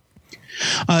it out.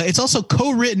 It's also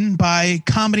co-written by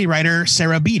comedy writer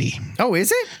Sarah Beatty. Oh,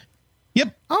 is it?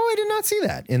 Yep. Oh, I did not see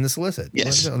that in the solicit.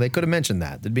 Yes. Well, they could have mentioned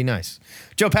that. That'd be nice.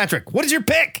 Joe Patrick, what is your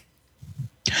pick?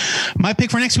 My pick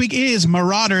for next week is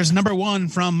Marauders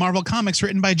 #1 from Marvel Comics,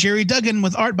 written by Jerry Duggan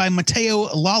with art by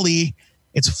Matteo Lolli.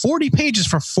 It's 40 pages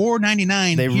for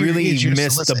 $4.99. They really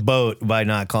missed the boat by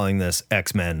not calling this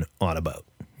X-Men on a boat.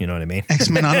 You know what I mean?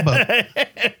 X-Men on a boat.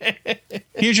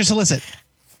 Here's your solicit.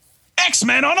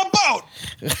 X-Men on a boat!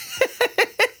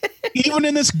 Even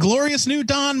in this glorious new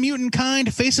dawn, mutant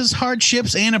kind faces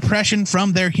hardships and oppression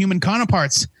from their human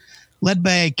counterparts. Led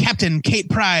by Captain Kate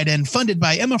Pryde and funded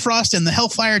by Emma Frost and the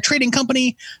Hellfire Trading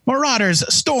Company, Marauders,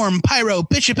 Storm, Pyro,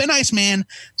 Bishop, and Iceman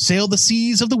sail the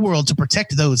seas of the world to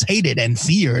protect those hated and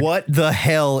feared. What the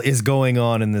hell is going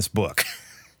on in this book?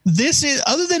 This is,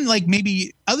 other than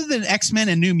X-Men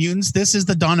and New Mutants, this is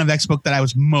the Dawn of X book that I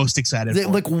was most excited for.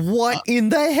 Like, what in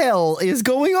the hell is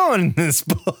going on in this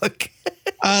book?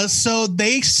 So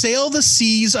they sail the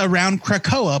seas around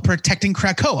Krakoa, protecting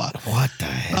Krakoa. What the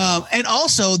hell? And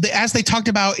also, as they talked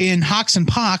about in Hawks and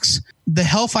Pox, the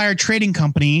Hellfire Trading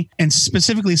Company, and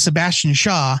specifically Sebastian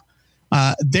Shaw,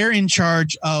 they're in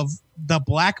charge of the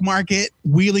black market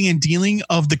wheeling and dealing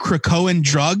of the Krakoan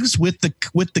drugs with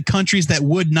the countries that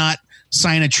would not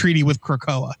sign a treaty with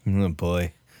Krakoa. Oh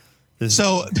boy.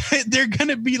 So they're going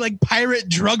to be like pirate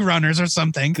drug runners or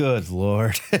something. Good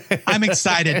Lord. I'm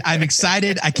excited.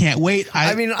 I can't wait.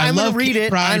 I'm going to read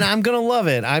it and I'm going to love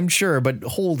it, I'm sure. But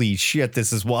holy shit,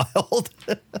 this is wild.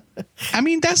 I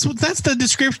mean, that's the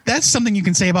description. That's something you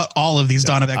can say about all of these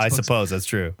Dawn of X books. I suppose that's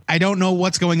true. I don't know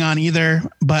what's going on either,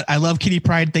 but I love Kitty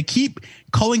Pryde. They keep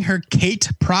calling her Kate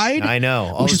Pryde. I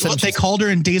know. Which is what they called her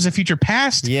in Days of Future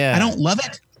Past. Yeah. I don't love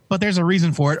it. But there's a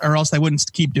reason for it, or else they wouldn't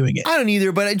keep doing it. I don't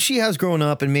either, but she has grown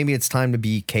up, and maybe it's time to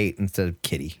be Kate instead of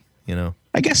Kitty, you know?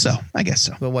 I guess so.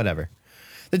 Well, whatever.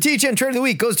 The THN Trade of the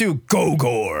Week goes to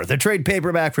Gogor, the trade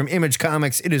paperback from Image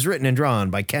Comics. It is written and drawn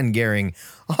by Ken Gehring,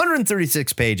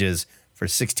 136 pages for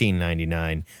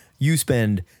 $16.99. You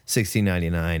spend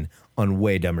 $16.99 on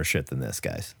way dumber shit than this,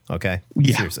 guys. Okay?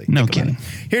 Yeah, seriously. no kidding.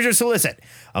 Here's your solicit.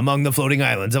 Among the floating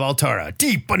islands of Altara,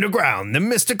 deep underground, the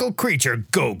mystical creature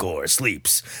Gogor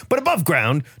sleeps. But above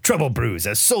ground, trouble brews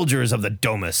as soldiers of the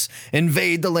Domus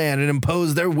invade the land and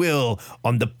impose their will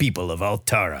on the people of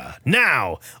Altara.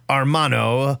 Now,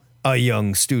 Armano, a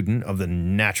young student of the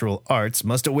natural arts,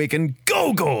 must awaken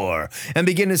Gogor and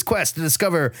begin his quest to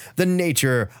discover the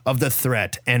nature of the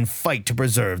threat and fight to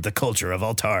preserve the culture of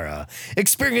Altara.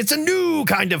 Experience a new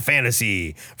kind of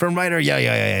fantasy from writer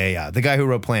the guy who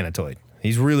wrote Planetoid.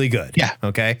 He's really good. Yeah.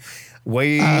 Okay.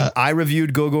 I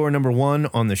reviewed Gogor #1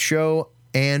 on the show,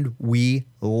 and we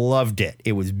loved it.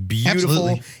 It was beautiful.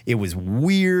 Absolutely. It was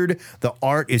weird. The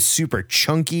art is super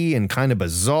chunky and kind of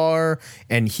bizarre,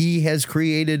 and he has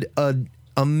created an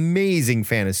amazing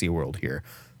fantasy world here.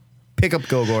 Pick up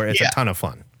Gogor. It's a ton of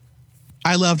fun.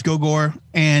 I loved Gogor,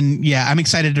 and yeah, I'm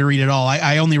excited to read it all.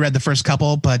 I only read the first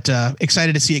couple, but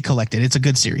excited to see it collected. It's a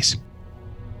good series.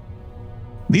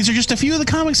 These are just a few of the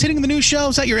comics hitting the new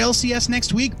shelves at your LCS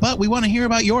next week, but we want to hear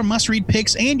about your must-read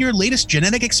picks and your latest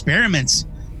genetic experiments.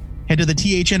 Head to the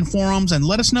THN forums and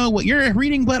let us know what you're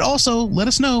reading, but also let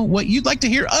us know what you'd like to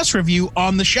hear us review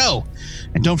on the show.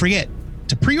 And don't forget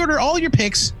to pre-order all your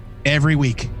picks every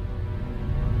week.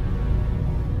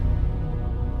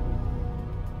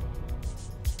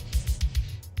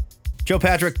 Joe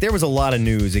Patrick, there was a lot of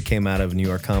news that came out of New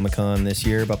York Comic Con this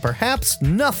year, but perhaps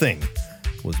nothing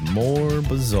was more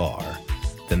bizarre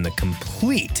than the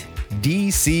complete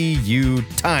DCU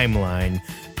timeline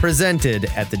presented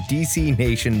at the DC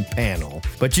Nation panel.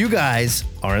 But you guys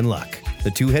are in luck.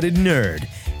 The two-headed nerd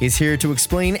is here to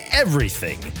explain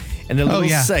everything in a little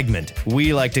segment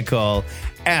we like to call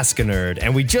Ask a Nerd,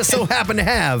 and we just so happen to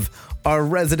have our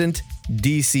resident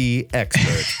DC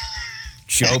expert,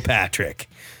 Joe Patrick.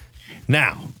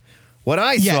 Now, what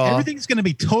I saw... everything's going to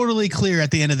be totally clear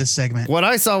at the end of this segment. What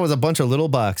I saw was a bunch of little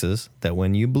boxes that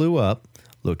when you blew up,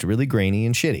 looked really grainy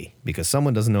and shitty because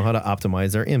someone doesn't know how to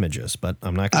optimize their images, but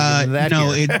I'm not going to get into that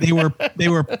No, they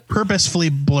were purposefully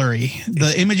blurry.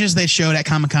 The images they showed at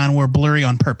Comic-Con were blurry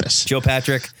on purpose. Joe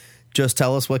Patrick, just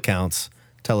tell us what counts.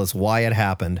 Tell us why it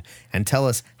happened, and tell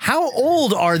us how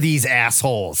old are these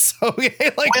assholes?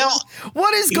 Okay,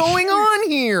 what is going on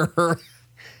here?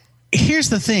 Here's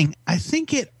the thing. I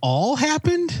think it all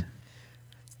happened.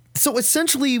 So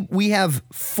essentially, we have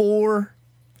 4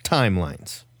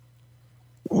 timelines.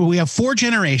 We have 4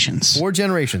 generations. 4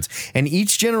 generations. And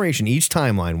each generation, each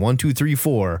timeline, 1, 2, 3,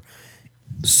 4,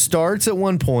 starts at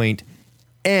one point,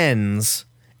 ends,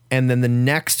 and then the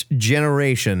next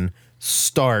generation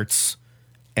starts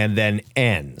and then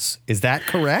ends. Is that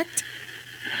correct?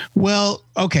 Well,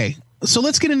 okay. So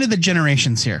let's get into the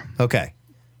generations here. Okay.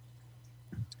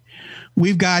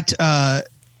 We've got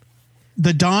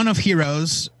the Dawn of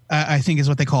Heroes, I think is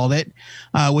what they called it,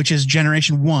 which is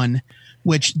Generation 1,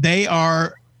 which they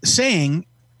are saying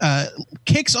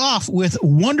kicks off with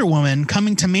Wonder Woman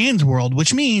coming to man's world,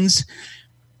 which means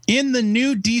in the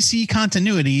new DC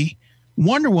continuity,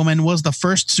 Wonder Woman was the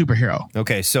first superhero.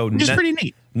 Okay, so which is pretty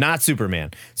neat. Not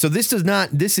Superman. So this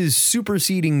is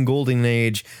superseding Golden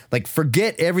Age. Like,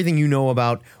 forget everything you know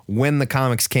about when the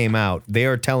comics came out. They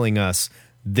are telling us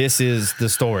this is the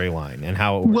storyline and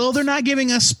how it works. Well, they're not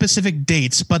giving us specific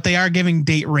dates, but they are giving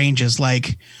date ranges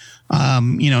like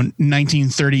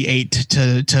 1938 to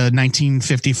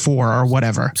 1954 or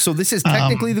whatever. So this is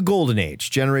technically the Golden Age,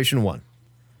 Generation 1.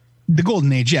 The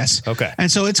Golden Age, yes. Okay.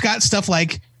 And so it's got stuff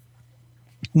like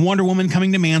Wonder Woman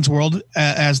coming to man's world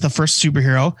as the first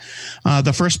superhero,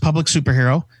 the first public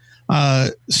superhero,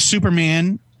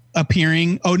 Superman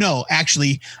appearing. Oh, no,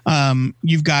 actually,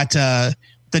 you've got the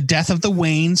death of the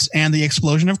Waynes and the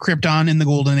explosion of Krypton in the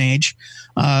Golden Age,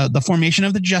 the formation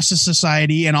of the Justice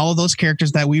Society, and all of those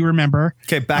characters that we remember.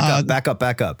 Okay,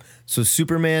 back up. So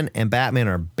Superman and Batman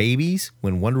are babies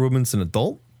when Wonder Woman's an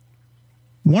adult?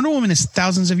 Wonder Woman is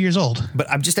thousands of years old.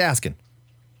 But I'm just asking.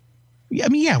 I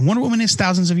mean, yeah, Wonder Woman is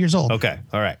thousands of years old. Okay,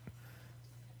 all right.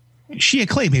 She a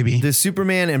clay baby. The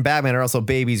Superman and Batman are also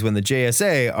babies when the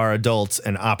JSA are adults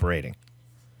and operating.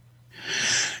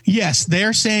 Yes,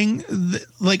 they're saying,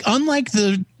 unlike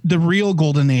the real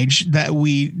Golden Age that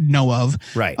we know of,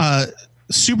 right?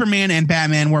 Superman and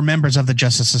Batman were members of the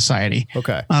Justice Society.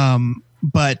 Okay.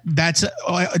 But that's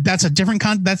a different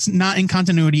that's not in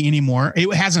continuity anymore.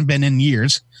 It hasn't been in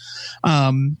years.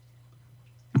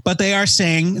 But they are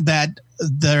saying that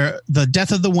the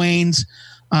death of the Waynes,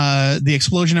 the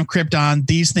explosion of Krypton,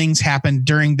 these things happened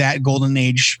during that Golden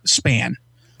Age span.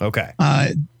 Okay.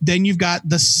 Then you've got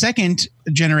the second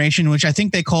generation, which I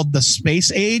think they called the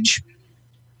Space Age,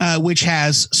 which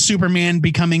has Superman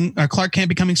becoming, or Clark Kent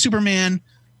becoming Superman,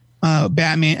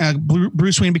 Batman,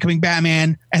 Bruce Wayne becoming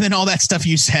Batman, and then all that stuff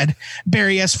you said.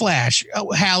 Barry as Flash,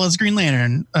 Hal as Green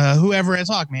Lantern, whoever as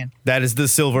Hawkman. That is the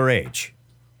Silver Age.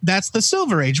 That's the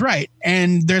Silver Age, right?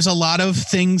 And there's a lot of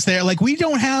things there. Like, we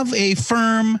don't have a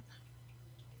firm.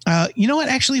 You know what?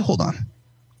 Actually, hold on.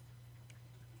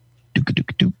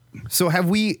 So have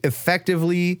we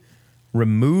effectively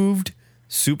removed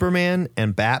Superman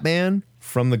and Batman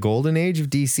from the Golden Age of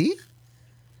DC?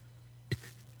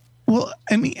 Well,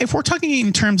 I mean, if we're talking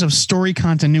in terms of story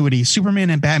continuity, Superman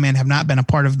and Batman have not been a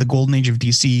part of the Golden Age of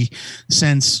DC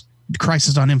since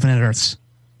Crisis on Infinite Earths.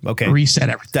 Okay. Reset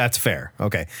everything. That's fair.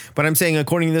 Okay. But I'm saying,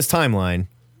 according to this timeline,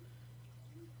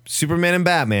 Superman and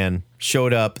Batman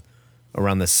showed up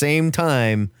around the same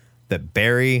time that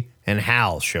Barry and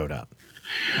Hal showed up.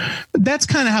 That's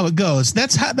kind of how it goes.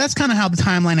 That's kind of how the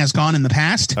timeline has gone in the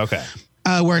past. Okay.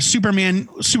 Where Superman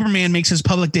makes his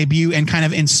public debut and kind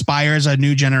of inspires a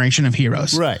new generation of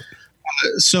heroes. Right.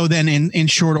 So then in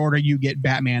short order, you get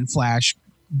Batman, Flash,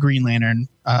 Green Lantern,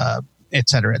 et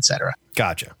cetera, et cetera.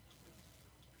 Gotcha.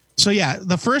 So yeah,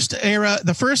 the first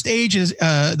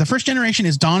generation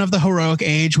is Dawn of the Heroic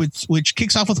Age, which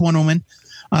kicks off with Wonder Woman.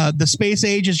 The Space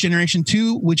Age is Generation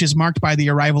 2, which is marked by the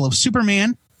arrival of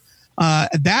Superman.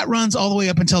 That runs all the way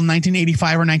up until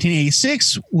 1985 or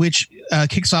 1986, which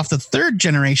kicks off the third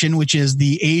generation, which is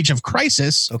the Age of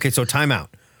Crisis. Okay, so time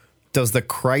out. Does the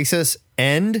Crisis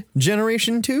end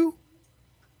Generation 2?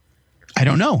 I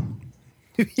don't know.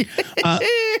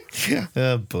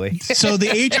 Oh, boy. So the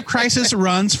Age of Crisis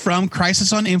runs from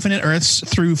Crisis on Infinite Earths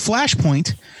through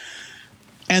Flashpoint.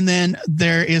 And then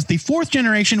there is the fourth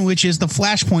generation, which is the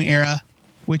Flashpoint era,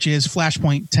 which is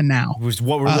Flashpoint to now. Which is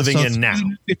what we're living in now.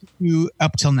 52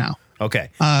 up till now. Okay.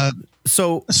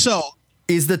 So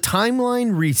is the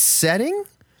timeline resetting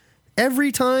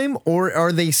every time? Or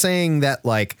are they saying that,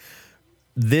 like,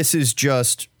 this is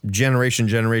just generation,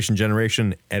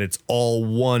 and it's all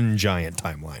one giant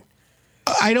timeline?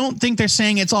 I don't think they're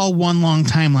saying it's all one long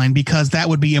timeline, because that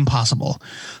would be impossible.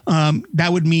 That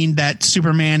would mean that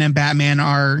Superman and Batman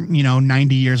are,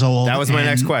 90 years old. That was my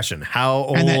next question. How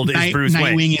old is Bruce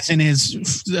Wayne? Nightwing is in his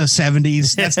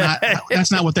 70s.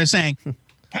 That's not what they're saying.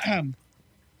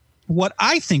 What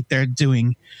I think they're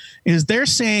doing is they're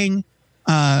saying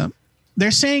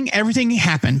everything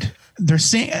happened. They're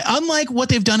saying, unlike what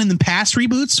they've done in the past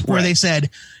reboots, where they said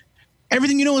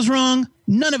everything you know is wrong,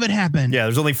 none of it happened. Yeah,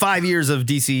 there's only 5 years of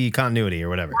DC continuity or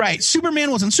whatever. Right. Superman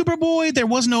wasn't Superboy. There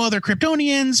was no other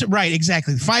Kryptonians. Right,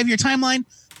 exactly. 5-year timeline.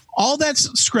 All that's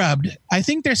scrubbed. I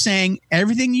think they're saying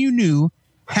everything you knew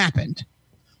happened.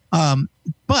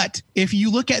 But if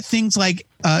you look at things like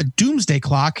Doomsday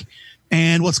Clock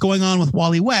and what's going on with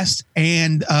Wally West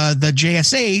and the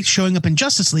JSA showing up in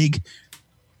Justice League,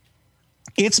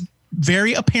 it's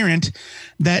very apparent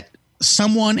that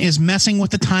someone is messing with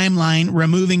the timeline,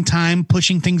 removing time,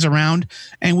 pushing things around,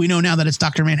 and we know now that it's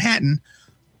Dr. Manhattan.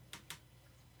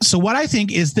 So what I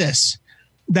think is this,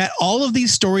 that all of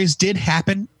these stories did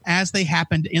happen as they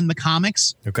happened in the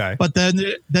comics. Okay. But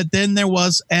then there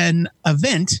was an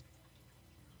event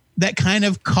that kind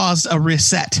of caused a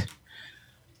reset.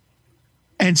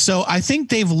 And so I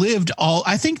think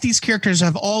I think these characters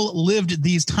have all lived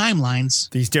these timelines.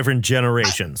 These different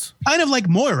generations. Kind of like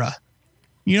Moira.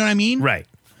 You know what I mean? Right.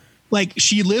 Like,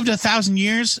 she lived 1,000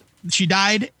 years. She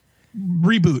died.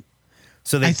 Reboot.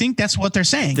 So I think that's what they're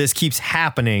saying. This keeps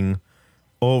happening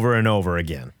over and over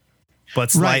again, but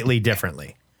slightly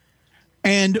differently.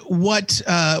 And what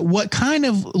kind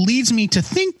of leads me to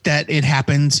think that it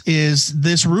happens is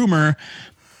this rumor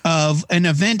of an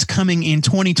event coming in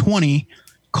 2020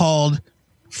 called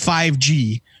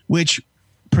 5G, which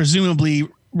presumably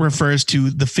refers to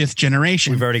the fifth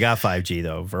generation. We've already got 5G,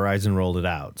 though. Verizon rolled it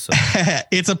out. So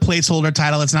it's a placeholder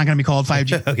title. It's not going to be called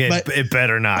 5G. Okay, but it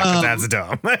better not, because that's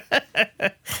dumb.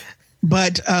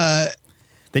 But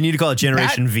they need to call it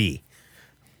Generation V.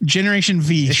 Generation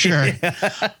V, sure.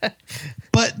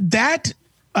 But that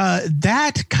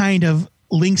kind of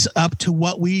links up to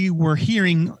what we were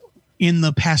hearing in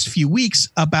the past few weeks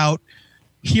about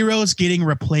heroes getting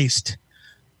replaced.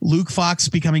 Luke Fox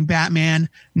becoming Batman.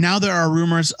 Now there are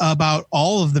rumors about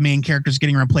all of the main characters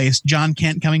getting replaced. John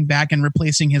Kent coming back and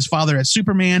replacing his father as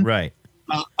Superman. Right.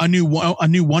 A new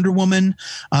Wonder Woman.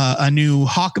 A new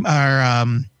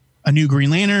a new Green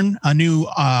Lantern. A new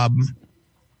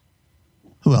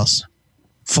who else?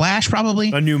 Flash,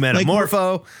 probably. A new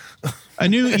Metamorpho. A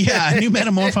new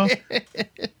Metamorpho.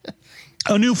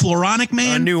 A new Floronic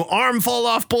Man. A new arm fall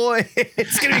off boy.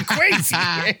 It's gonna be crazy.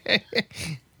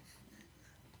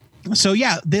 So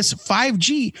yeah, this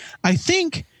 5G, I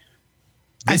think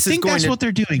that's what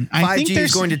they're doing. 5G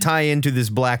is going to tie into this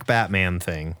Black Batman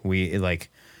thing.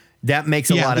 That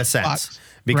makes a lot of sense. Fox.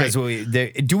 Because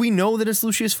do we know that it's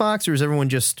Lucius Fox, or is everyone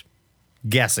just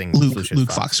guessing?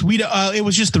 Luke Fox. It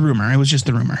was just the rumor.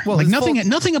 Well,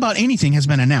 nothing about anything has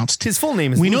been announced. His full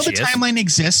name is Lucius. Lucius. Know the timeline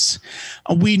exists.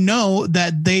 We know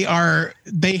that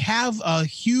they have a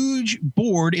huge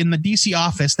board in the DC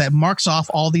office that marks off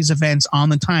all these events on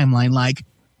the timeline, like,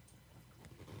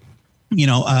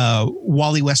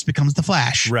 Wally West becomes the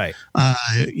Flash. Right.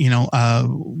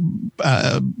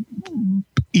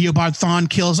 Eobard Thawne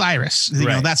kills Iris.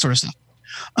 That sort of stuff.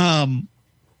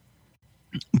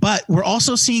 But we're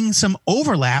also seeing some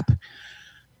overlap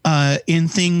in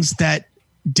things that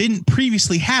didn't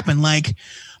previously happen. Like,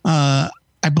 I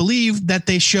believe that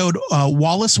they showed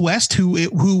Wallace West, who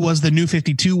was the New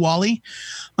 52 Wally,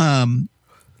 the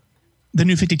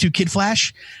New 52 Kid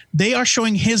Flash. They are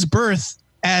showing his birth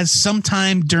as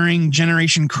sometime during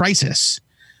Generation Crisis.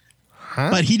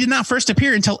 But he did not first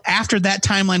appear until after that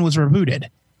timeline was rebooted.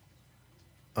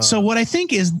 So what I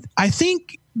think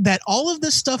that all of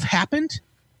this stuff happened,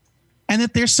 and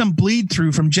that there's some bleed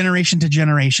through from generation to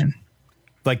generation.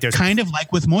 Like there's kind of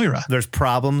like with Moira. There's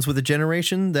problems with a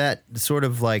generation that sort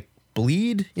of like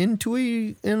bleed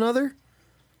into another.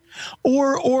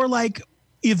 Or like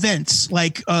events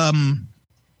like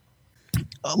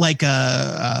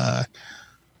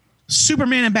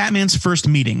Superman and Batman's first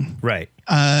meeting. Right.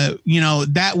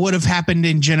 That would have happened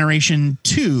in Generation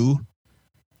 2,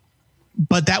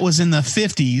 but that was in the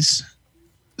 50s.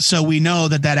 So we know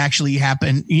that actually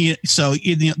happened. So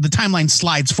the timeline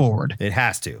slides forward. It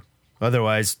has to.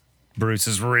 Otherwise, Bruce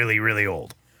is really, really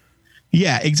old.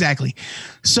 Yeah, exactly.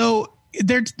 So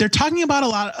they're talking about a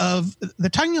lot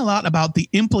about the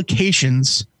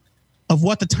implications of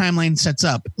what the timeline sets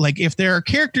up. Like if there are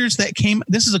characters that came,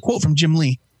 this is a quote from Jim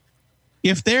Lee.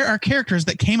 If there are characters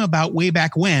that came about way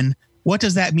back when, what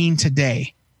does that mean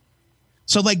today?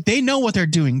 So like they know what they're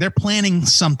doing. They're planning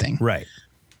something. Right.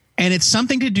 And it's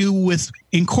something to do with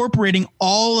incorporating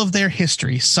all of their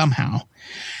history somehow.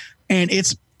 And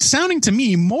it's sounding to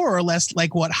me more or less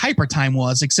like what Hypertime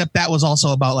was, except that was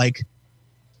also about like,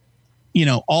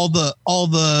 all the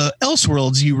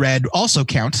Elseworlds you read also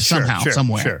count somehow,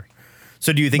 somewhere. Sure.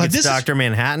 So do you think it's Dr.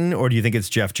 Manhattan or do you think it's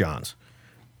Geoff Johns?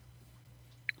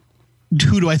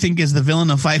 Who do I think is the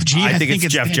villain of 5G? I think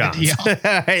it's Geoff Johns.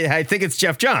 I think it's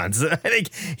Geoff Johns. I think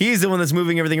he's the one that's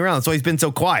moving everything around. So he's been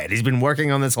so quiet. He's been working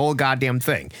on this whole goddamn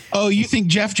thing. Oh, you think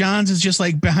Geoff Johns is just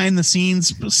like behind the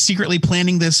scenes secretly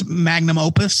planning this magnum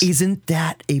opus? Isn't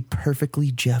that a perfectly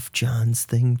Geoff Johns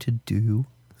thing to do?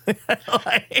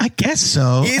 I guess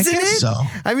so. Isn't it? So.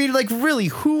 I mean, like, really,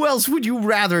 who else would you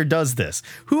rather does this?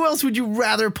 Who else would you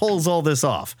rather pulls all this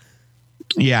off?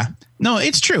 Yeah. No,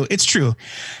 it's true. It's true.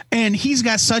 And he's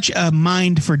got such a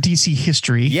mind for DC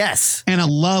history. Yes. And a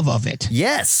love of it.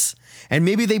 Yes. And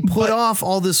maybe they put off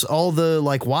all the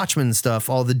like Watchmen stuff,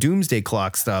 all the Doomsday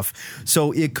Clock stuff,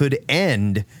 so it could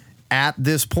end at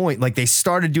this point. Like they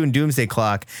started doing Doomsday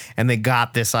Clock and they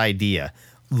got this idea.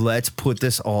 Let's put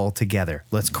this all together.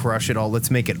 Let's crush it all.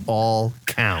 Let's make it all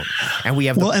count. And we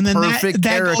have the perfect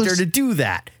character to do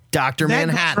that. Dr.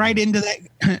 Manhattan. Right into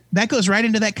that goes right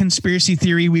into that conspiracy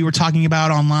theory we were talking about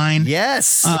online.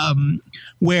 Yes.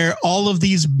 Where all of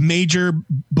these major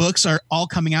books are all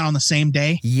coming out on the same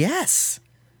day. Yes.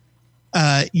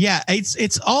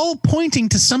 It's all pointing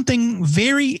to something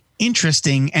very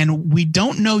interesting, and we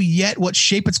don't know yet what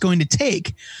shape it's going to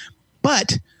take.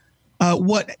 But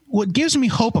what gives me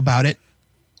hope about it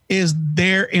is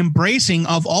their embracing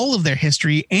of all of their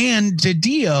history and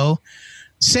DiDio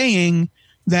saying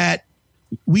that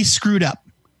we screwed up.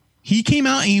 He came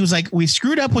out and he was like, we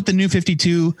screwed up with the New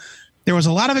 52. There was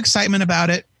a lot of excitement about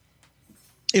it.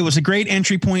 It was a great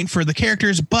entry point for the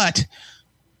characters, but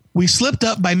we slipped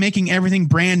up by making everything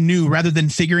brand new rather than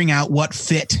figuring out what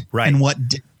fit and what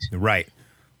didn't. Right.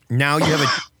 Now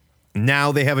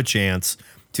they have a chance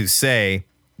to say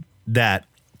that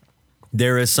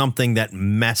there is something that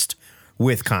messed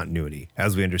with continuity,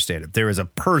 as we understand it. There is a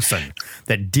person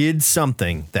that did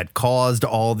something that caused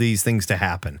all these things to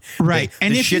happen. Right.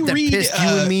 And the shit that pissed you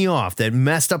and me off, that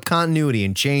messed up continuity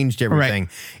and changed everything.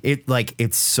 Right.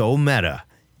 It's so meta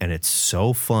and it's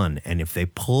so fun. And if they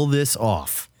pull this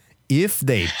off, it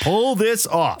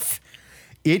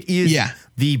is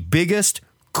the biggest,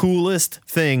 coolest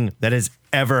thing that has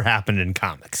ever happened in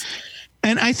comics.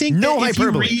 And I think no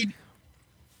hyperbole.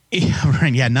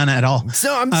 Yeah, none at all.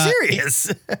 So I'm serious.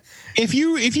 If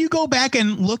you go back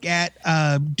and look at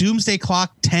Doomsday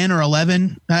Clock 10 or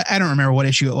 11, I don't remember what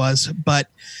issue it was, but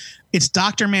it's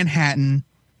Dr. Manhattan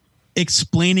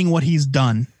explaining what he's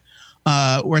done.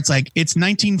 Where it's like, it's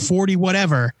 1940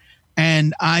 whatever,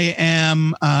 and I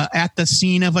am at the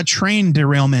scene of a train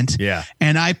derailment. Yeah.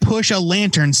 And I push a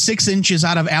lantern 6 inches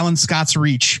out of Alan Scott's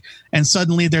reach, and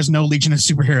suddenly there's no Legion of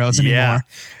Superheroes anymore.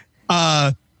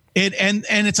 Yeah. And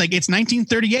it's like, it's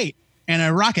 1938 and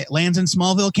a rocket lands in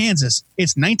Smallville, Kansas.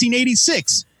 It's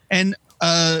 1986 and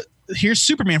here's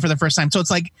Superman for the first time. So it's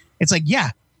like, yeah,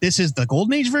 this is the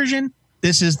Golden Age version.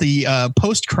 This is the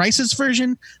post-crisis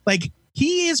version. Like,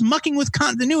 he is mucking with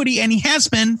continuity, and he has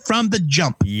been from the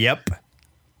jump. Yep.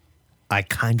 I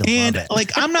kind of love it. And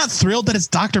like, I'm not thrilled that it's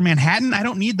Dr. Manhattan. I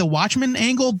don't need the Watchmen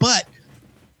angle, but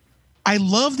I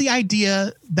love the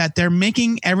idea that they're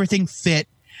making everything fit.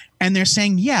 And they're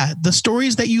saying, yeah, the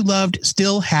stories that you loved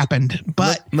still happened.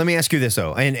 But let me ask you this,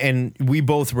 though. And we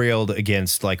both railed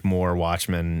against like more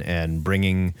Watchmen and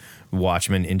bringing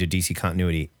Watchmen into DC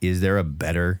continuity. Is there a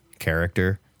better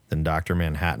character than Dr.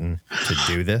 Manhattan to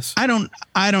do this? I don't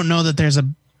know that there's a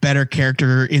better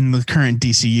character in the current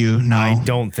DCU. No, I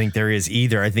don't think there is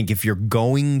either. I think if you're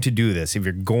going to do this, if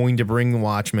you're going to bring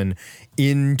Watchmen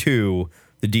into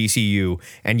the DCU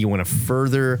and you want to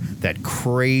further that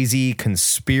crazy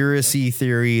conspiracy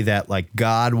theory that like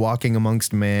God walking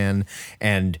amongst man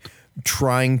and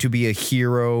trying to be a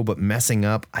hero but messing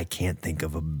up. I can't think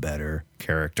of a better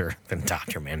character than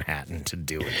Dr. Manhattan to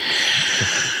do it.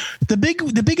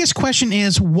 The biggest question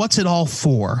is, what's it all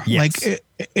for? Yes.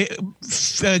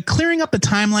 Like, clearing up the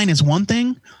timeline is one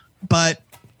thing, but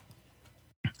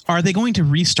are they going to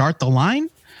restart the line?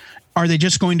 Are they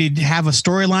just going to have a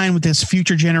storyline with this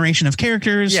future generation of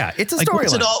characters? Yeah, it's a like,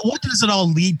 storyline. What does it all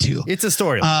lead to? It's a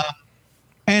storyline.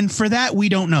 And for that, we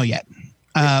don't know yet.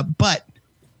 But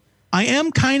I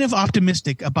am kind of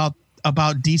optimistic about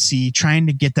DC trying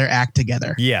to get their act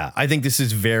together. Yeah, I think this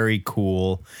is very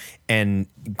cool. And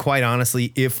quite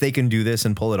honestly, if they can do this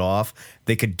and pull it off,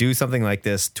 they could do something like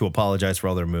this to apologize for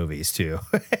all their movies too.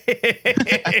 And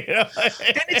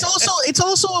it's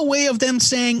also a way of them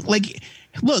saying, like,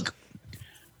 look,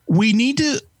 we need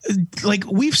to, like,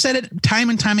 we've said it time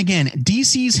and time again,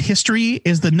 DC's history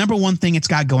is the number one thing it's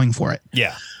got going for it.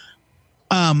 Yeah.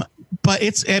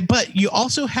 But you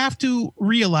also have to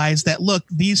realize that, look,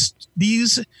 these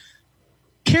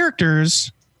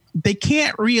characters, they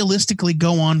can't realistically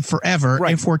go on forever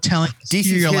if we're telling DC's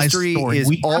serialized history story. is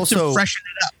We have also to freshen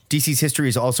it up. DC's history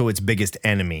is also its biggest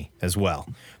enemy as well.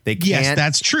 They can't, Yes,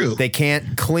 that's true. They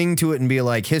can't cling to it and be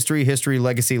like history,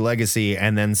 legacy,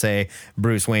 and then say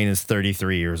Bruce Wayne is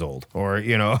 33 years old, or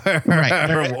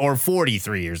Right. or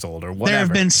 43 years old, or whatever. There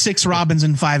have been 6 Robins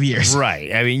in 5 years.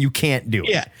 Right. I mean, you can't do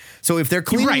it. Yeah. So if they're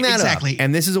cleaning that up,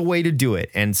 and this is a way to do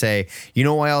it, and say, you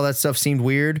know why all that stuff seemed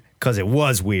weird? Because it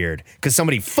was weird. Because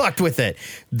somebody fucked with it.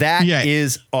 That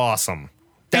is awesome.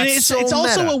 That's and it's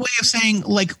also a way of saying,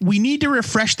 like, we need to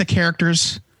refresh the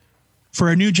characters for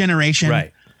a new generation.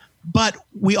 Right. But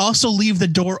we also leave the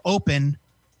door open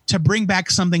to bring back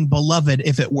something beloved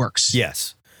if it works.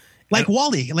 Yes. Like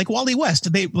Wally West.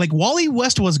 Wally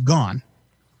West was gone.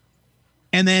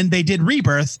 And then they did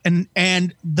Rebirth, and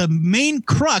the main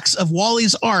crux of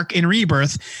Wally's arc in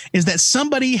Rebirth is that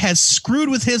somebody has screwed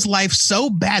with his life so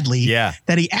badly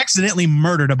that he accidentally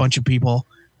murdered a bunch of people.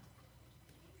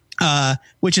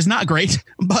 Which is not great,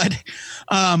 but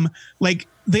like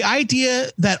the idea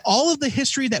that all of the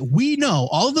history that we know,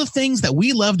 all of the things that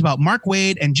we loved about Mark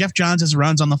Waid and Jeff Johns'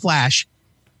 runs on The Flash,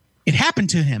 it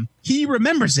happened to him. He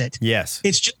remembers it. Yes.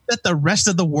 It's just that the rest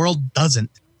of the world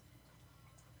doesn't.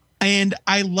 And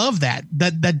I love that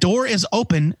the door is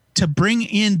open to bring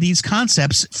in these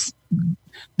concepts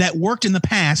that worked in the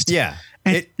past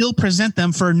and still present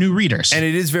them for new readers. And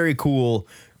it is very cool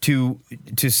to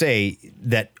say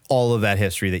that all of that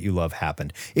history that you love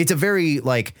happened. It's a very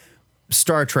like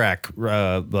Star Trek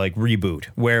like reboot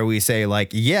where we say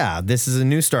like, yeah, this is a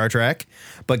new Star Trek,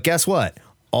 but guess what?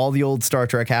 All the old Star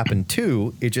Trek happened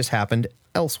too. It just happened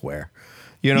elsewhere.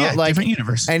 You know, like different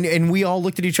universe. And we all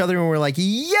looked at each other and we're like,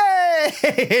 yay!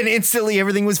 And instantly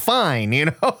everything was fine, you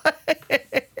know?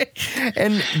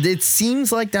 And it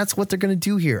seems like that's what they're going to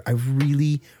do here. I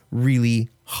really, really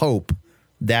hope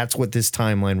that's what this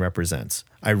timeline represents.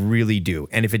 I really do.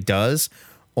 And if it does,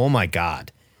 oh my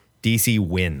God, DC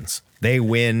wins. They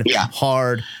win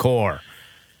hardcore.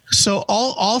 So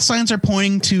all signs are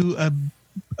pointing to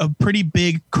a pretty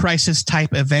big crisis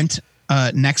type event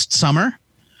next summer.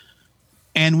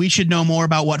 And we should know more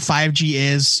about what 5G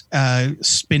is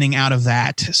spinning out of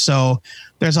that. So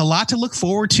there's a lot to look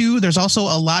forward to. There's also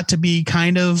a lot to be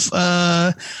kind of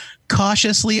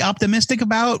cautiously optimistic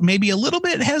about, maybe a little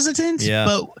bit hesitant. Yeah.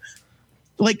 But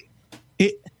like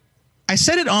I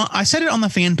said it on the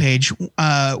fan page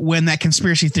when that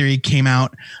conspiracy theory came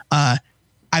out. I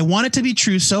want it to be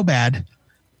true so bad,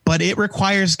 but it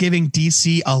requires giving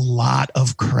DC a lot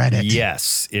of credit.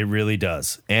 Yes, it really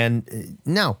does. And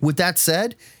now, with that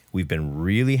said, we've been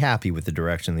really happy with the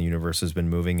direction the universe has been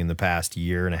moving in the past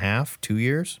year and a half, 2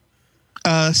 years.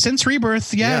 Since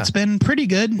Rebirth, it's been pretty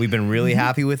good. We've been really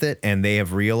happy with it, and they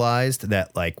have realized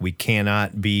that like we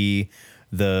cannot be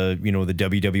the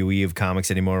WWE of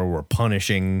comics anymore. We're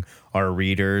punishing our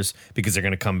readers because they're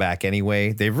going to come back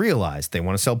anyway. They've realized they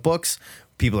want to sell books.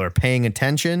 People are paying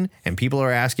attention and people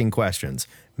are asking questions.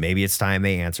 Maybe it's time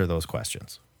they answer those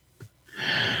questions.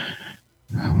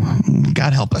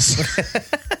 God help us.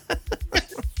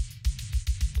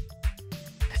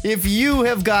 If you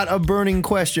have got a burning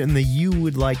question that you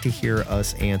would like to hear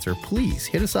us answer, please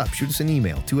hit us up. Shoot us an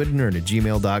email,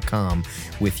 twoheadednerd@gmail.com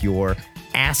with your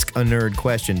Ask a Nerd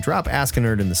question. Drop Ask a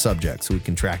Nerd in the subject so we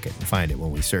can track it and find it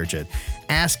when we search it.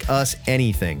 Ask us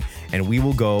anything, and we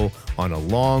will go on a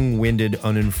long-winded,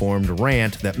 uninformed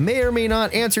rant that may or may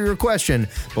not answer your question,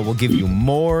 but will give you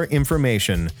more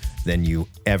information than you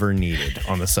ever needed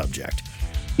on the subject.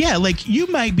 Yeah, like you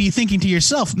might be thinking to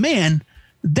yourself, man,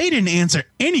 They didn't answer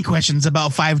any questions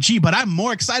about 5G, but I'm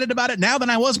more excited about it now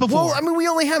than I was before. Well, I mean, we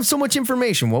only have so much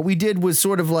information. What we did was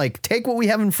sort of like take what we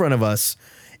have in front of us,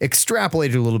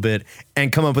 extrapolate it a little bit,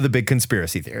 and come up with a big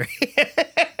conspiracy theory.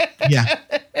 Yeah.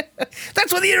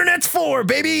 That's what the internet's for,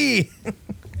 baby.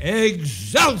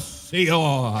 Excelsior!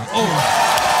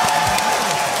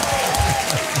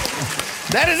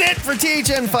 That is it for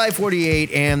THN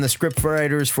 548, and the script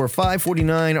writers for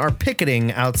 549 are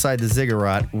picketing outside the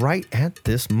ziggurat right at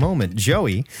this moment.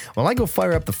 Joey, while I go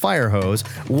fire up the fire hose,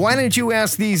 why don't you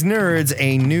ask these nerds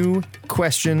a new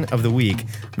question of the week?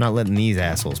 I'm not letting these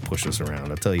assholes push us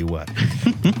around, I'll tell you what.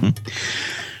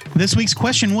 This week's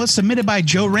question was submitted by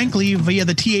Joe Rankley via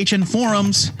the THN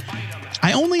forums.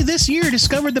 I only this year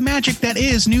discovered the magic that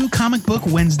is New Comic Book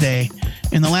Wednesday.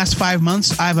 In the last 5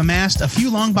 months, I've amassed a few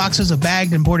long boxes of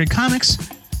bagged and boarded comics.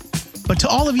 But to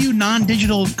all of you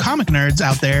non-digital comic nerds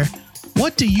out there,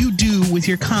 what do you do with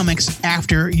your comics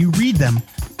after you read them?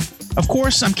 Of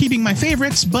course, I'm keeping my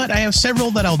favorites, but I have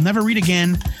several that I'll never read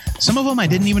again. Some of them I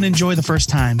didn't even enjoy the first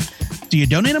time. Do you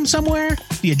donate them somewhere?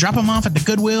 Do you drop them off at the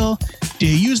Goodwill? Do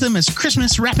you use them as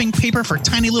Christmas wrapping paper for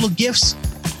tiny little gifts?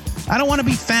 I don't want to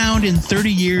be found in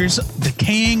 30 years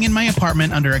decaying in my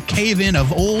apartment under a cave-in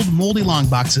of old moldy long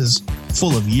boxes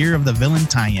full of Year of the Villain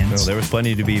tie-ins. Oh, there was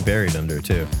plenty to be buried under,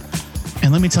 too.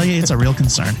 And let me tell you, it's a real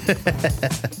concern.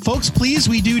 Folks, please,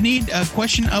 we do need a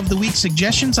question of the week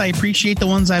suggestions. I appreciate the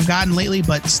ones I've gotten lately,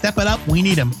 but step it up. We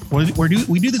need them.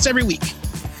 We do this every week.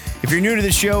 If you're new to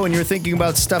the show and you're thinking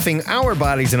about stuffing our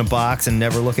bodies in a box and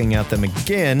never looking at them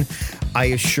again, I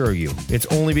assure you, it's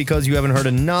only because you haven't heard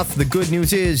enough. The good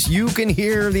news is you can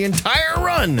hear the entire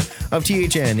run of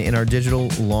THN in our digital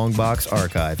long box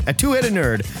archive at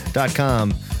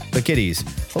twoheadednerd.com. But kiddies,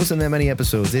 hosting that many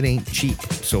episodes, it ain't cheap.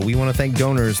 So we want to thank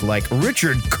donors like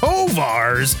Richard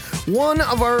Kovars, one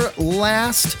of our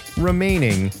last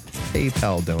remaining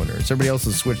PayPal donors. Everybody else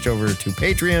has switched over to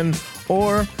Patreon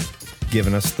or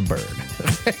giving us the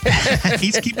bird.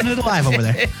 He's keeping it alive over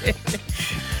there.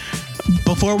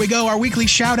 Before we go, our weekly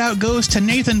shout out goes to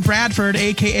Nathan Bradford,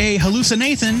 aka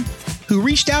Hallucinathan, who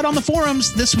reached out on the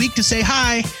forums this week to say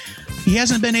hi. He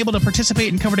hasn't been able to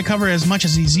participate in Cover to Cover as much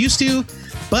as he's used to,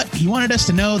 but he wanted us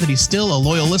to know that he's still a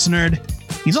loyal listener.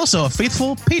 He's also a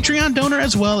faithful Patreon donor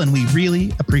as well, and we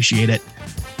really appreciate it.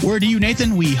 Word to you,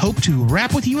 Nathan. We hope to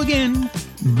rap with you again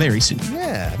very soon.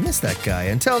 Yeah, I miss that guy.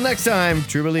 Until next time,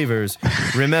 true believers,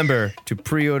 remember to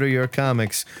pre-order your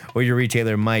comics or your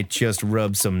retailer might just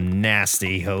rub some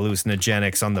nasty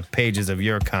hallucinogenics on the pages of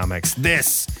your comics.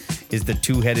 This is the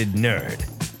Two-Headed Nerd,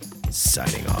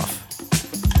 signing off.